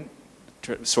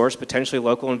source potentially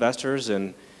local investors,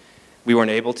 and we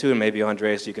weren't able to, and maybe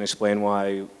Andreas, you can explain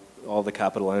why all the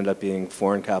capital ended up being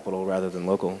foreign capital rather than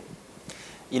local.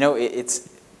 You know,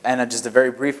 and just a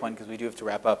very brief one because we do have to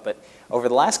wrap up, but over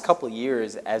the last couple of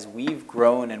years, as we've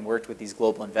grown and worked with these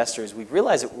global investors, we've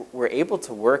realized that we're able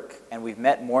to work, and we've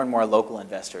met more and more local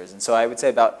investors. And so I would say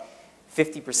about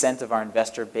 50% of our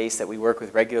investor base that we work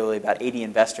with regularly, about 80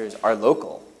 investors, are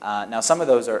local. Now, some of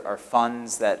those are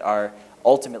funds that are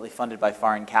ultimately funded by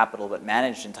foreign capital but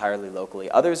managed entirely locally.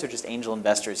 Others are just angel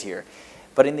investors here.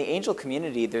 But in the angel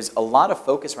community, there's a lot of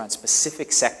focus around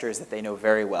specific sectors that they know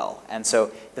very well. And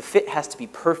so the fit has to be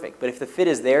perfect. But if the fit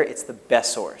is there, it's the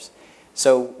best source.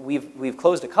 So we've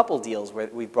closed a couple deals where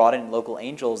we've brought in local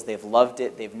angels. They've loved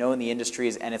it. They've known the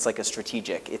industries. And it's like a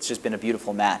strategic. It's just been a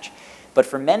beautiful match. But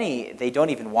for many, they don't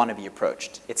even want to be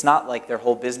approached. It's not like their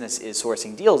whole business is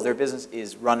sourcing deals. Their business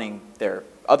is running their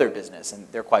other business, and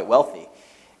they're quite wealthy.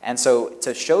 And so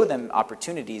to show them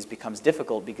opportunities becomes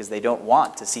difficult because they don't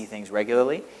want to see things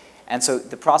regularly. And so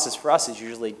the process for us is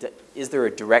usually, is there a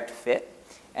direct fit?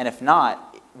 And if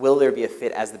not, will there be a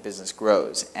fit as the business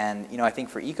grows? And I think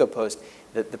for EcoPost,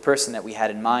 the person that we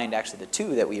had in mind, actually the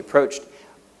two that we approached,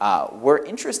 were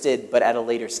interested but at a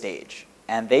later stage.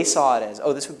 And they saw it as,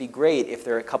 oh, this would be great if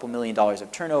there are a couple $1 million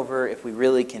of turnover, if we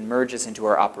really can merge this into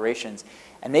our operations.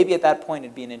 And maybe at that point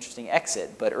it'd be an interesting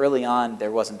exit, but early on there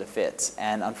wasn't a fit.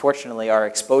 And unfortunately our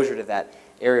exposure to that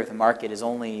area of the market is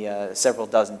only several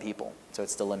dozen people, so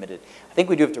it's still limited. I think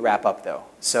we do have to wrap up though.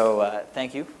 So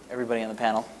thank you, everybody on the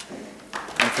panel,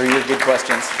 and for your good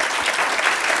questions.